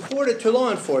you report it to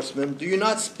law enforcement, do you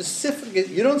not specifically,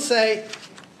 you don't say,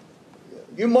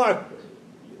 you mark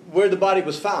where the body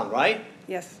was found, right?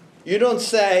 Yes. You don't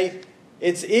say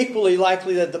it's equally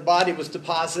likely that the body was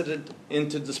deposited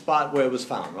into the spot where it was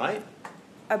found, right?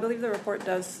 I believe the report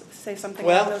does say something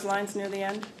along those lines near the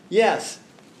end. Yes.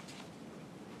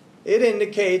 It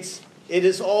indicates it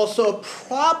is also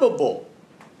probable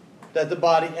that the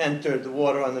body entered the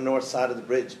water on the north side of the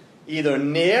bridge, either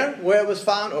near where it was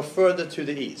found or further to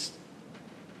the east.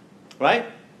 Right?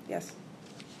 Yes.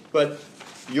 But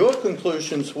your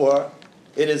conclusions were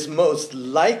it is most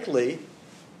likely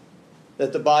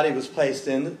that the body was placed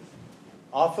in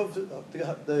off of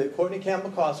the Courtney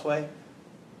Campbell Causeway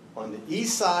on the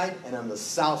east side and on the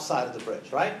south side of the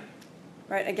bridge, right?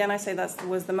 Right. Again, I say that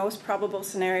was the most probable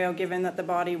scenario given that the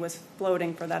body was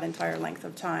floating for that entire length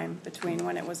of time between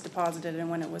when it was deposited and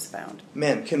when it was found.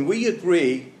 Ma'am, can we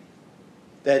agree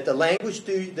that the language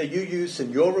that you use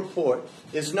in your report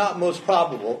is not most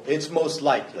probable, it's most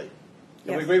likely?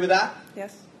 Can we agree with that?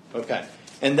 Yes. Okay.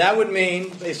 And that would mean,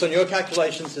 based on your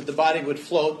calculations, that the body would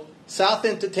float south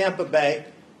into Tampa Bay,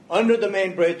 under the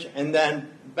main bridge, and then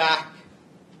back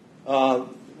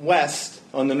west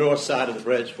on the north side of the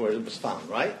bridge where it was found,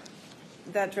 right?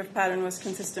 That drift pattern was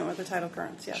consistent with the tidal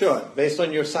currents, yes. Sure. Based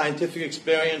on your scientific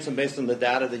experience and based on the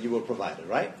data that you were provided,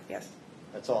 right? Yes.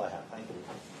 That's all I have. Thank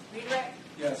you. Redirect.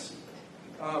 Yes.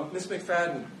 Ms.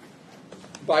 MacFadyen,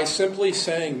 by simply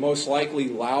saying most likely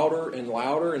louder and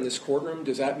louder in this courtroom,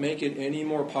 does that make it any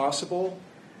more possible?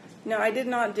 No, I did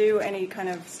not do any kind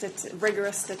of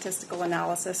rigorous statistical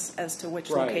analysis as to which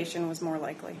location was more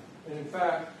likely. And in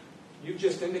fact, you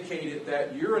just indicated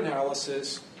that your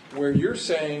analysis, where you're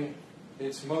saying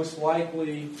it's most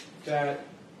likely that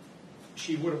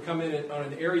she would have come in on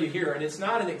an area here, and it's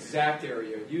not an exact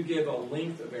area. You give a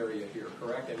length of area here,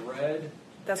 correct, in red?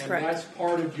 That's correct. And that's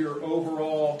part of your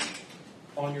overall,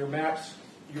 on your maps,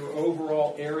 your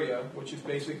overall area, which is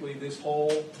basically this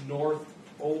whole north,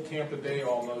 old Tampa Bay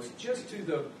almost, just to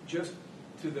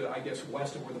the, I guess,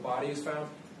 west of where the body is found.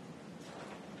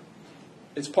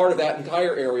 It's part of that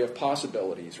entire area of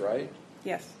possibilities, right?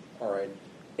 Yes. All right.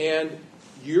 And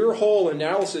your whole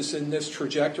analysis in this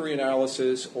trajectory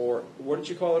analysis, or what did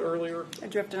you call it earlier? A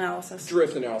drift analysis.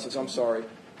 Drift analysis, I'm sorry.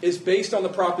 is based on the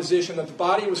proposition that the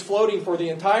body was floating for the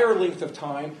entire length of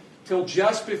time till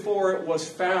just before it was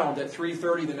found at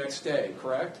 3:30 the next day,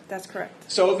 correct? That's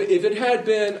correct. So if it had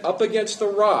been up against the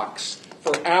rocks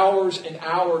for hours and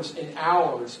hours and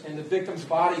hours, and the victim's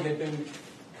body had been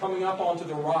coming up onto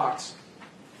the rocks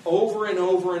over and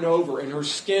over and over, and her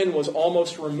skin was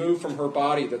almost removed from her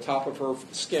body, the top of her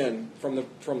skin from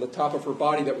the top of her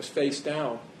body that was face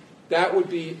down, that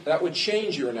would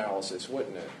change your analysis,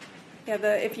 wouldn't it? Yeah,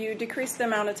 if you decrease the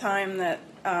amount of time that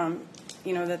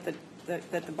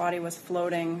that the body was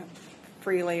floating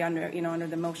freely under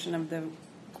the motion of the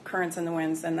currents and the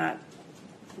winds, then that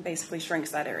basically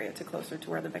shrinks that area to closer to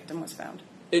where the victim was found.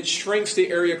 It shrinks the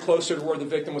area closer to where the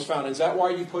victim was found. Is that why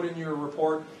you put in your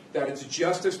report that it's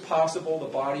just as possible the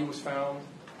body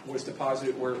was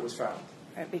deposited where it was found?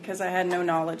 Right, because I had no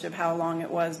knowledge of how long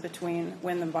it was between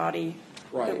when the body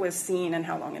Right. was seen and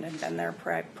how long it had been there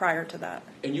prior to that.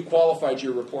 And you qualified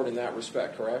your report in that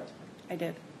respect, correct? I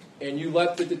did. And you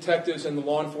let the detectives and the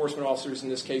law enforcement officers in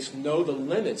this case know the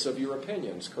limits of your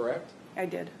opinions, correct? I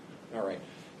did. All right.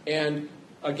 And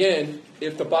again,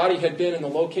 if the body had been in the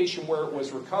location where it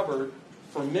was recovered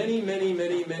for many, many,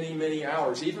 many, many, many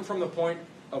hours, even from the point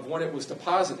of when it was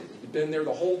deposited, it had been there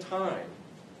the whole time,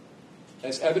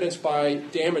 as evidenced by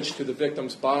damage to the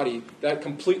victim's body, that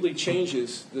completely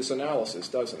changes this analysis,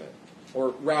 doesn't it?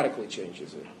 Or radically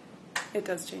changes it. It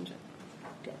does change it.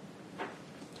 Okay.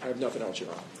 I have nothing else, Your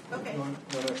Honor. Okay.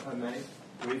 If I may,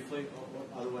 briefly,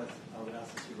 otherwise I would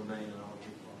ask that you remain and I'll be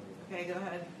following. Okay, go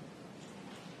ahead.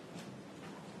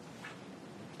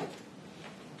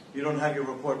 You don't have your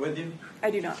report with you?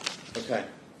 I do not. Okay.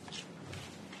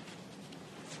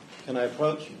 Can I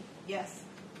approach? Yes.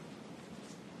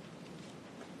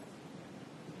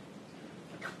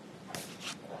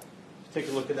 Take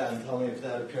a look at that and tell me if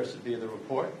that appears to be the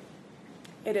report.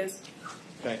 It is.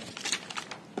 Okay.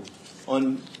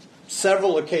 On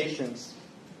several occasions,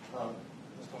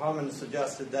 Mr. Harmon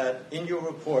suggested that in your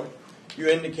report you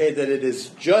indicate that it is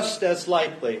just as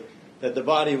likely that the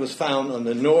body was found on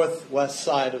the northwest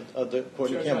side of the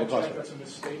Courtney Campbell Hospital. That's a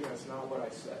misstatement. That's not what I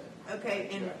said. Okay,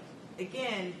 and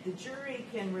again, the jury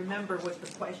can remember what the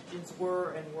questions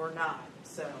were and were not.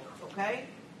 So, okay?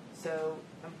 So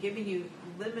I'm giving you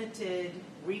limited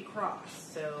recross.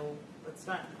 So let's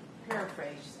not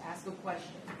paraphrase, just ask a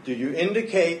question. Do you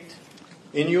indicate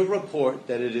in your report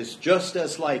that it is just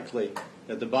as likely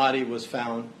that the body was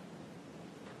found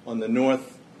on the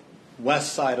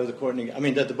northwest side of the Courtney,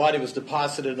 that the body was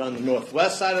deposited on the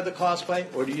northwest side of the causeway,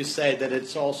 or do you say that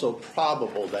it's also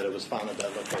probable that it was found at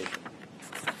that location?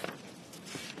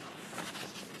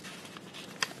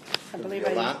 I believe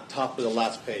Top of the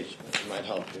last page, it might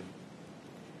help you.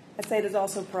 I'd say it is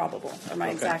also probable, are my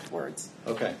Okay. exact words.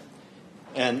 Okay.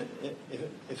 And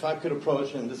if I could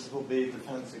approach, and this will be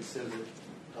Defense Exhibit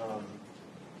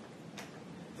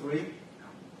 3.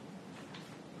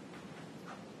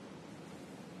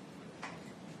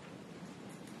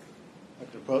 I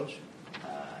could approach?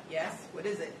 Yes, what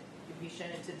is it? Have you shown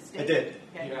it to the state? I did.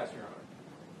 Okay. Yes, Your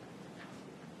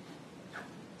Honor.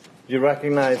 You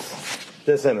recognize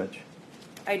this image?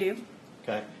 I do.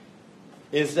 Okay.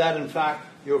 Is that, in fact,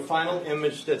 your final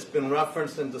image that's been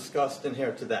referenced and discussed in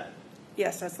here today?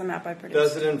 Yes, that's the map I produced.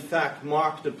 Does it, in fact,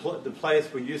 mark the place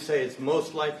where you say it's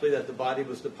most likely that the body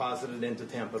was deposited into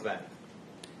Tampa Bay?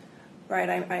 Right,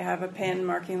 I have a pin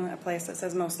marking a place that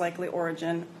says most likely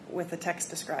origin with the text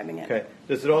describing it. Okay.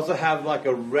 Does it also have like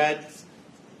a red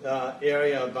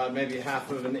area about maybe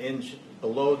half of an inch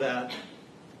below that?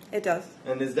 It does.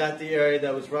 And is that the area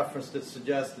that was referenced that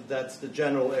suggests that that's the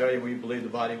general area where you believe the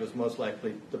body was most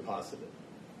likely deposited?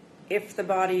 If the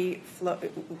body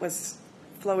was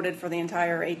floated for the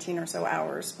entire 18 or so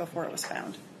hours before it was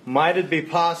found. Might it be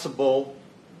possible,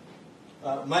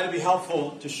 might it be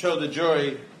helpful to show the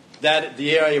jury that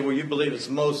the area where you believe is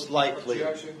most likely?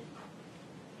 Objection.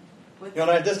 Your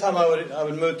Honor, at this time I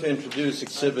would move to introduce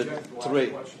Exhibit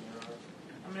 3.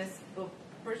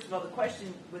 First of all, the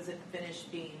question wasn't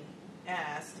finished being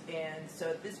asked, and so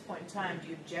at this point in time, do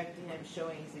you object to him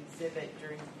showing his exhibit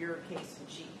during your case in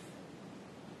chief?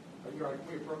 Your Honor, can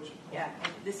we approach? Yeah,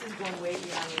 and this is going way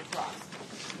beyond your cross.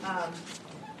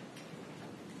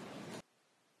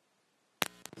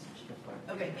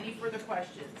 Okay, any further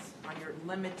questions on your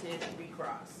limited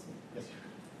recross? Yes,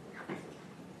 sir.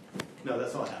 No,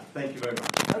 that's all I have. Thank you very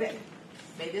much. Okay,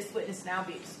 may this witness now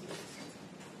be excused.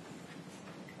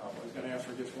 I was going to ask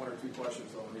for just one or two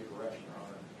questions on the recorrection, Your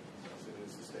Honor, since it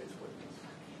is the state's witness.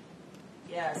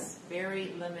 Yes,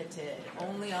 very limited,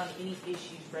 only on any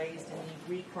issues raised in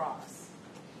the recross.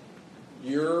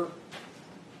 Your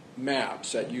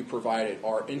maps that you provided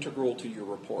are integral to your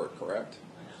report, correct?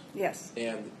 Yes.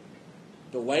 And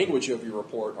the language of your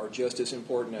report are just as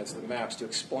important as the maps to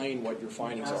explain what your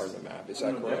findings are in the map. Is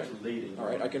that correct? All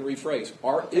right, I can rephrase.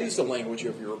 Is the language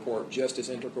of your report just as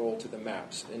integral to the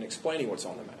maps in explaining what's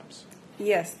on the maps?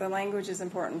 Yes, the language is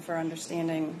important for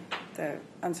understanding the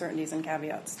uncertainties and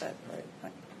caveats that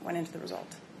went into the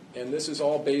result. And this is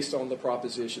all based on the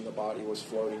proposition the body was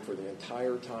floating for the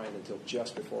entire time until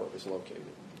just before it was located.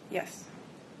 Yes.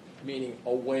 Meaning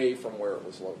away from where it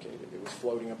was located. It was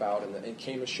floating about and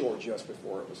came ashore just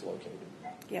before it was located.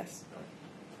 Yes.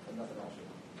 And nothing else.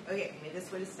 Okay, may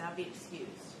this witness now be excused.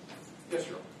 Yes,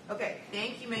 Your Honor. Okay,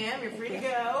 thank you, ma'am. You're free Thank to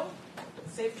you. go.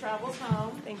 Safe travels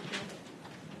home. Thank you.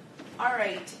 All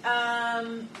right.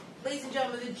 Ladies and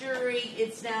gentlemen of the jury,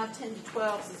 it's now 10 to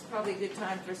 12, so it's probably a good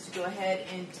time for us to go ahead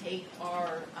and take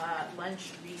our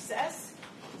lunch recess.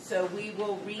 So we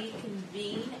will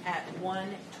reconvene at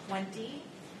 1:20.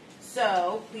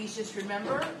 So please just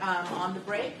remember, on the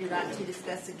break, you're not to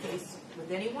discuss the case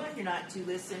with anyone. You're not to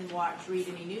listen, watch, read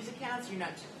any news accounts. You're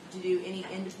not to do any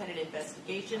independent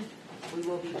investigation. We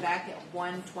will be back at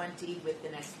 1:20 with the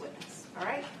next witness. All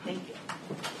right? Thank you.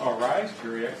 All rise,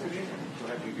 jury exiting. Go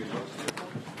ahead and give your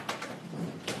votes.